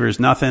Cowboy receivers,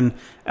 nothing.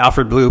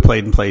 Alfred Blue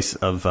played in place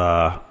of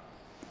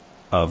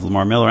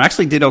Lamar Miller.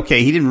 Actually did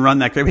okay. He didn't run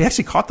that good. He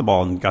actually caught the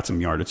ball and got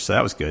some yardage, so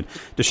that was good.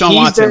 Deshaun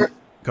Watson.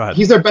 Go ahead.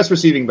 He's their best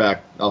receiving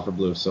back, Alfred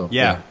Blue. So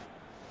yeah.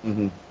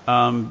 Mm-hmm.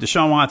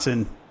 Deshaun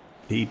Watson,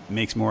 he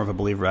makes more of a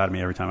believer out of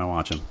me every time I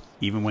watch him,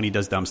 even when he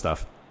does dumb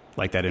stuff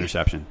like that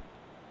interception.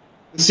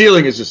 The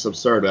ceiling is just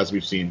absurd, as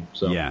we've seen.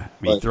 So yeah,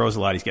 he throws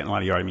a lot. He's getting a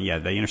lot of yards. I mean, yeah,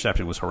 the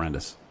interception was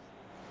horrendous.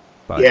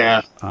 But,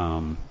 yeah.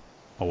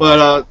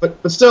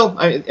 But still,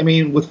 I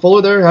mean, with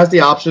Fuller there, has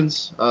the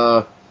options.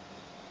 And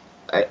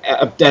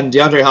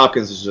DeAndre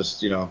Hopkins is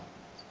just,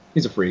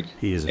 he's a freak.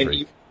 He is a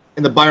freak.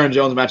 And the Byron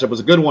Jones matchup was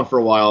a good one for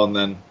a while, and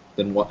then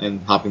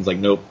Hopkins like,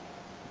 nope,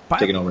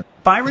 taking over.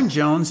 Byron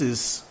Jones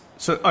is.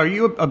 So, are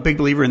you a big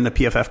believer in the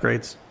PFF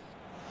grades?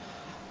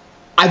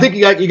 I think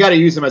you got to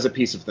use him as a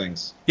piece of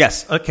things.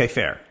 Yes. Okay.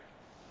 Fair.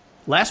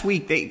 Last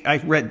week, I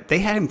read they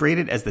had him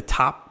graded as the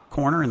top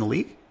corner in the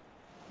league.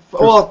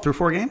 Through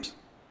 4 games.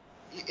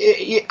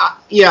 Yeah,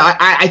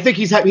 I think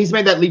he's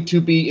made that league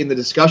to be in the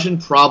discussion.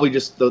 Probably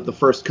just the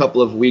first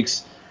couple of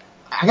weeks.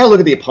 I gotta look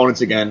at the opponents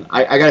again.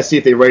 I gotta see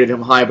if they rated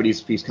him high, but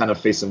he's kind of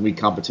facing weak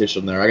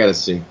competition there. I gotta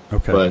see.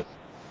 Okay.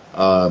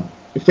 But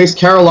he faced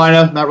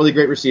Carolina, not really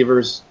great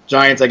receivers.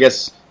 Giants, I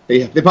guess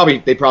they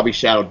probably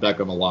shadowed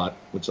Beckham a lot,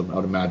 which I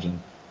would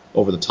imagine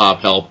over the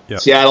top help.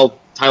 Yep. Seattle,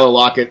 Tyler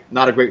Lockett,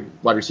 not a great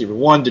wide receiver.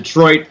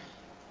 Detroit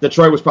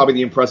was probably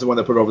the impressive one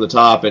that put it over the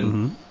top,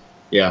 and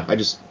yeah,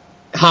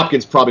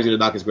 Hopkins probably going to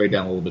knock his grade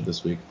down a little bit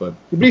this week, but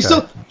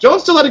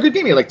Jones still had a good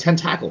game. He had like 10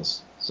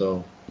 tackles,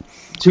 so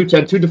 2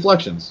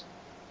 deflections.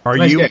 Are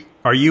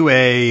you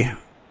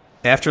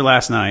after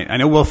last night? I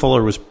know Will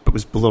Fuller was a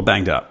little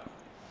banged up.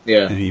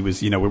 Yeah, and he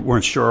was. We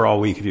weren't sure all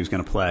week if he was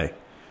going to play.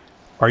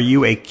 Are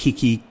you a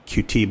Kiki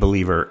QT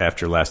believer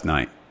after last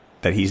night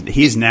that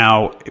he's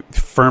now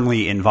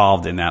firmly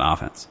involved in that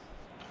offense?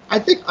 I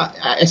think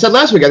I said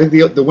last week. I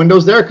think the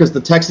window's there because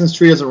the Texans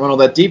tree doesn't run all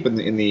that deep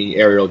in the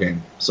aerial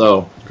game.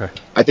 So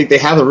I think they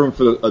have the room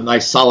for a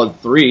nice solid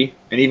 3.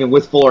 And even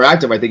with Fuller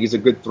active, I think he's a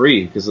good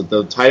 3 because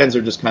the tight ends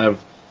are just kind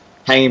of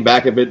hanging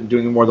back a bit and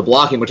doing more of the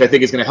blocking, which I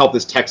think is going to help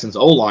this Texans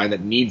O-line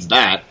that needs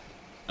that.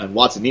 And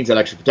Watson needs that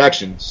extra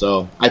protection.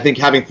 So I think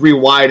having 3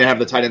 wide and have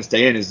the tight end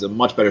stay in is a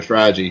much better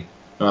strategy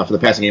for the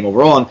passing game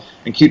overall.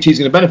 And QT's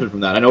going to benefit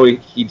from that. I know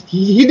he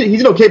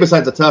did okay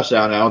besides the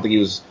touchdown. I don't think he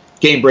was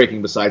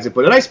game-breaking besides it,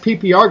 but a nice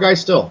PPR guy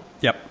still.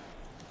 Yep.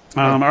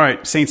 All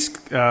right, Saints,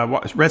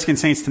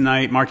 Redskins Saints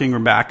tonight. Mark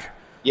Ingram back.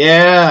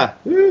 Yeah.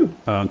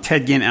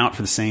 Ted Ginn out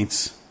for the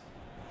Saints.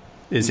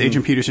 Is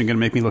Adrian Peterson going to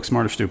make me look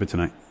smart or stupid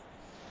tonight?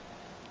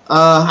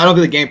 I don't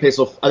think the game pace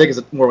will. I think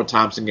it's more of a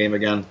Thompson game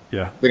again.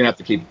 Yeah. They're going to have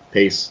to keep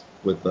pace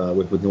with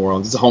New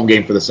Orleans. It's a home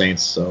game for the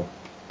Saints, so.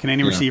 Can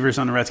any receivers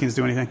on the Redskins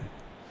do anything?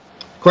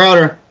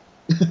 Crowder.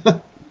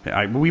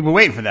 We were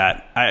waiting for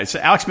that. So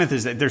Alex Smith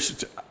is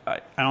there's. I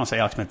don't say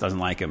Alex Smith doesn't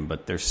like him,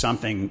 but there's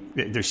something.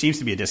 There seems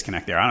to be a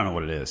disconnect there. I don't know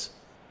what it is,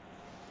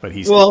 but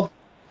he's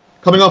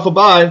coming off a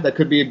bye. That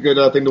could be a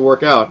good thing to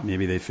work out.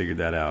 Maybe they figured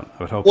that out.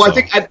 I would hope. Well,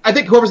 so. I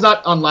think whoever's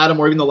not on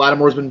Lattimore, even though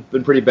Lattimore's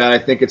been pretty bad. I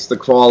think it's the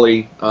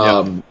Crawley,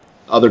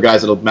 other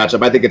guys that'll match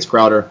up. I think it's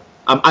Crowder.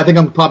 I think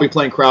I'm probably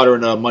playing Crowder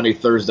in a Monday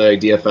Thursday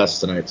DFS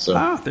tonight.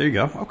 So there you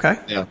go. Okay,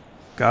 yeah,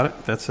 got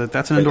it. That's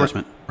an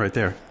endorsement right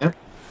there. Yeah.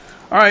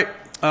 All right.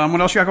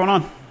 What else you got going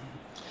on?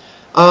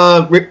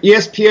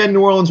 ESPN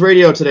New Orleans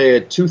Radio today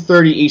at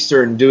 2:30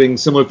 Eastern, doing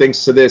similar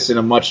things to this in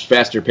a much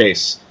faster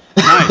pace.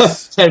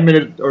 Nice. 10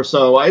 minutes or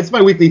so. It's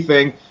my weekly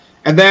thing.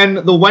 And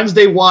then the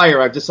Wednesday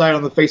Wire, I've decided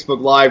on the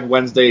Facebook Live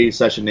Wednesday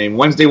session name.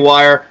 Wednesday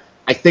Wire,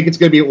 I think it's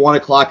going to be at 1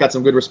 o'clock. Got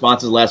some good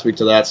responses last week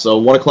to that. So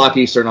 1 o'clock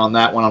Eastern on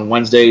that one on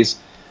Wednesdays.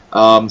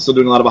 Still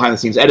doing a lot of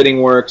behind-the-scenes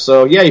editing work.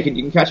 So, yeah, you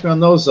can catch me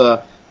on those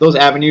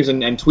avenues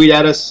and tweet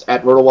at us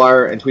at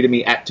RotoWire and tweet at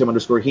me at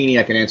Tim_Heaney.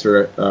 I can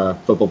answer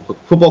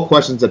football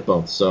questions at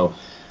both. So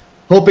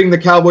hoping the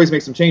Cowboys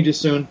make some changes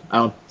soon. I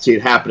don't see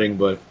it happening,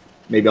 but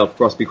maybe I'll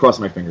be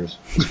crossing my fingers.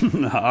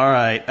 All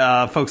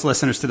right. Folks,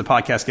 listeners to the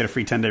podcast, get a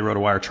free 10-day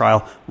RotoWire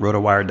trial,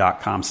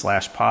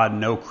 rotowire.com/pod.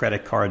 No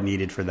credit card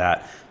needed for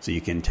that. So you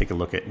can take a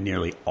look at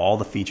nearly all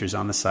the features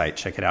on the site.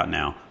 Check it out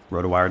now,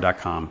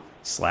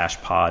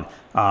 rotowire.com/pod.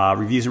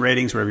 Reviews and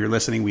ratings, wherever you're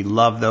listening, we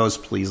love those.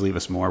 Please leave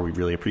us more. We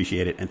really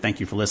appreciate it. And thank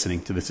you for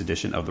listening to this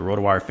edition of the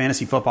RotoWire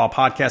Fantasy Football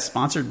Podcast,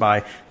 sponsored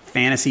by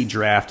Fantasy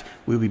Draft.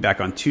 We'll be back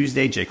on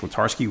Tuesday. Jake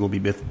Latarski will be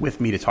with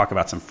me to talk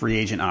about some free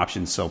agent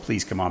options, so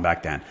please come on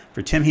back then.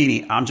 For Tim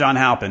Heaney, I'm John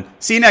Halpin.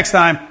 See you next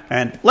time,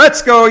 and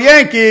let's go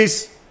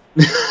Yankees!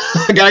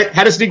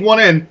 Had to sneak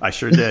one in. I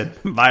sure did.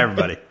 Bye,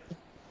 everybody.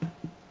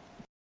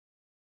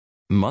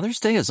 Mother's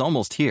Day is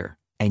almost here,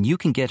 and you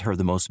can get her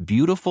the most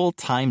beautiful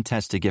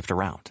time-tested gift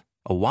around.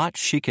 A watch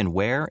she can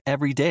wear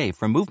every day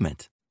from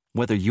Movement.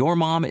 Whether your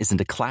mom is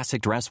into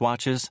classic dress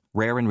watches,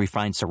 rare and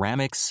refined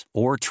ceramics,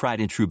 or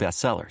tried-and-true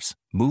bestsellers,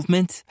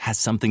 Movement has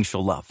something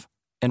she'll love.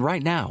 And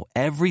right now,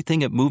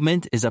 everything at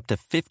Movement is up to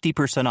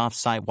 50% off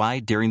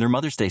site-wide during their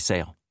Mother's Day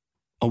sale.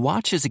 A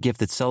watch is a gift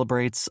that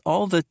celebrates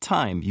all the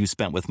time you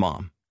spent with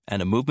Mom.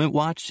 And a Movement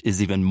watch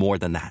is even more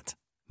than that.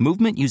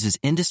 Movement uses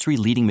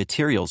industry-leading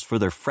materials for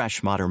their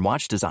fresh, modern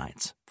watch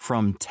designs.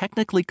 From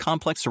technically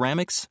complex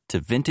ceramics to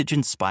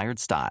vintage-inspired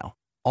style.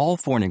 All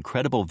for an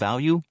incredible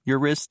value your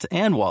wrist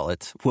and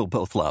wallet will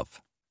both love.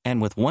 And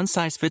with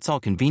one-size-fits-all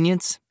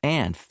convenience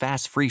and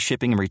fast free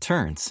shipping and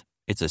returns,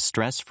 it's a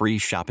stress-free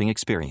shopping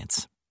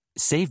experience.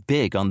 Save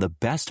big on the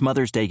best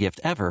Mother's Day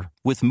gift ever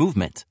with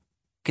Movement.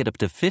 Get up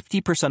to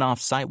 50% off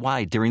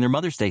site-wide during their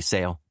Mother's Day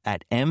sale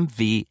at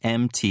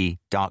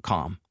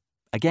MVMT.com.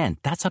 Again,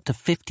 that's up to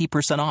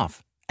 50%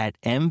 off at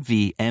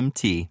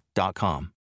MVMT.com.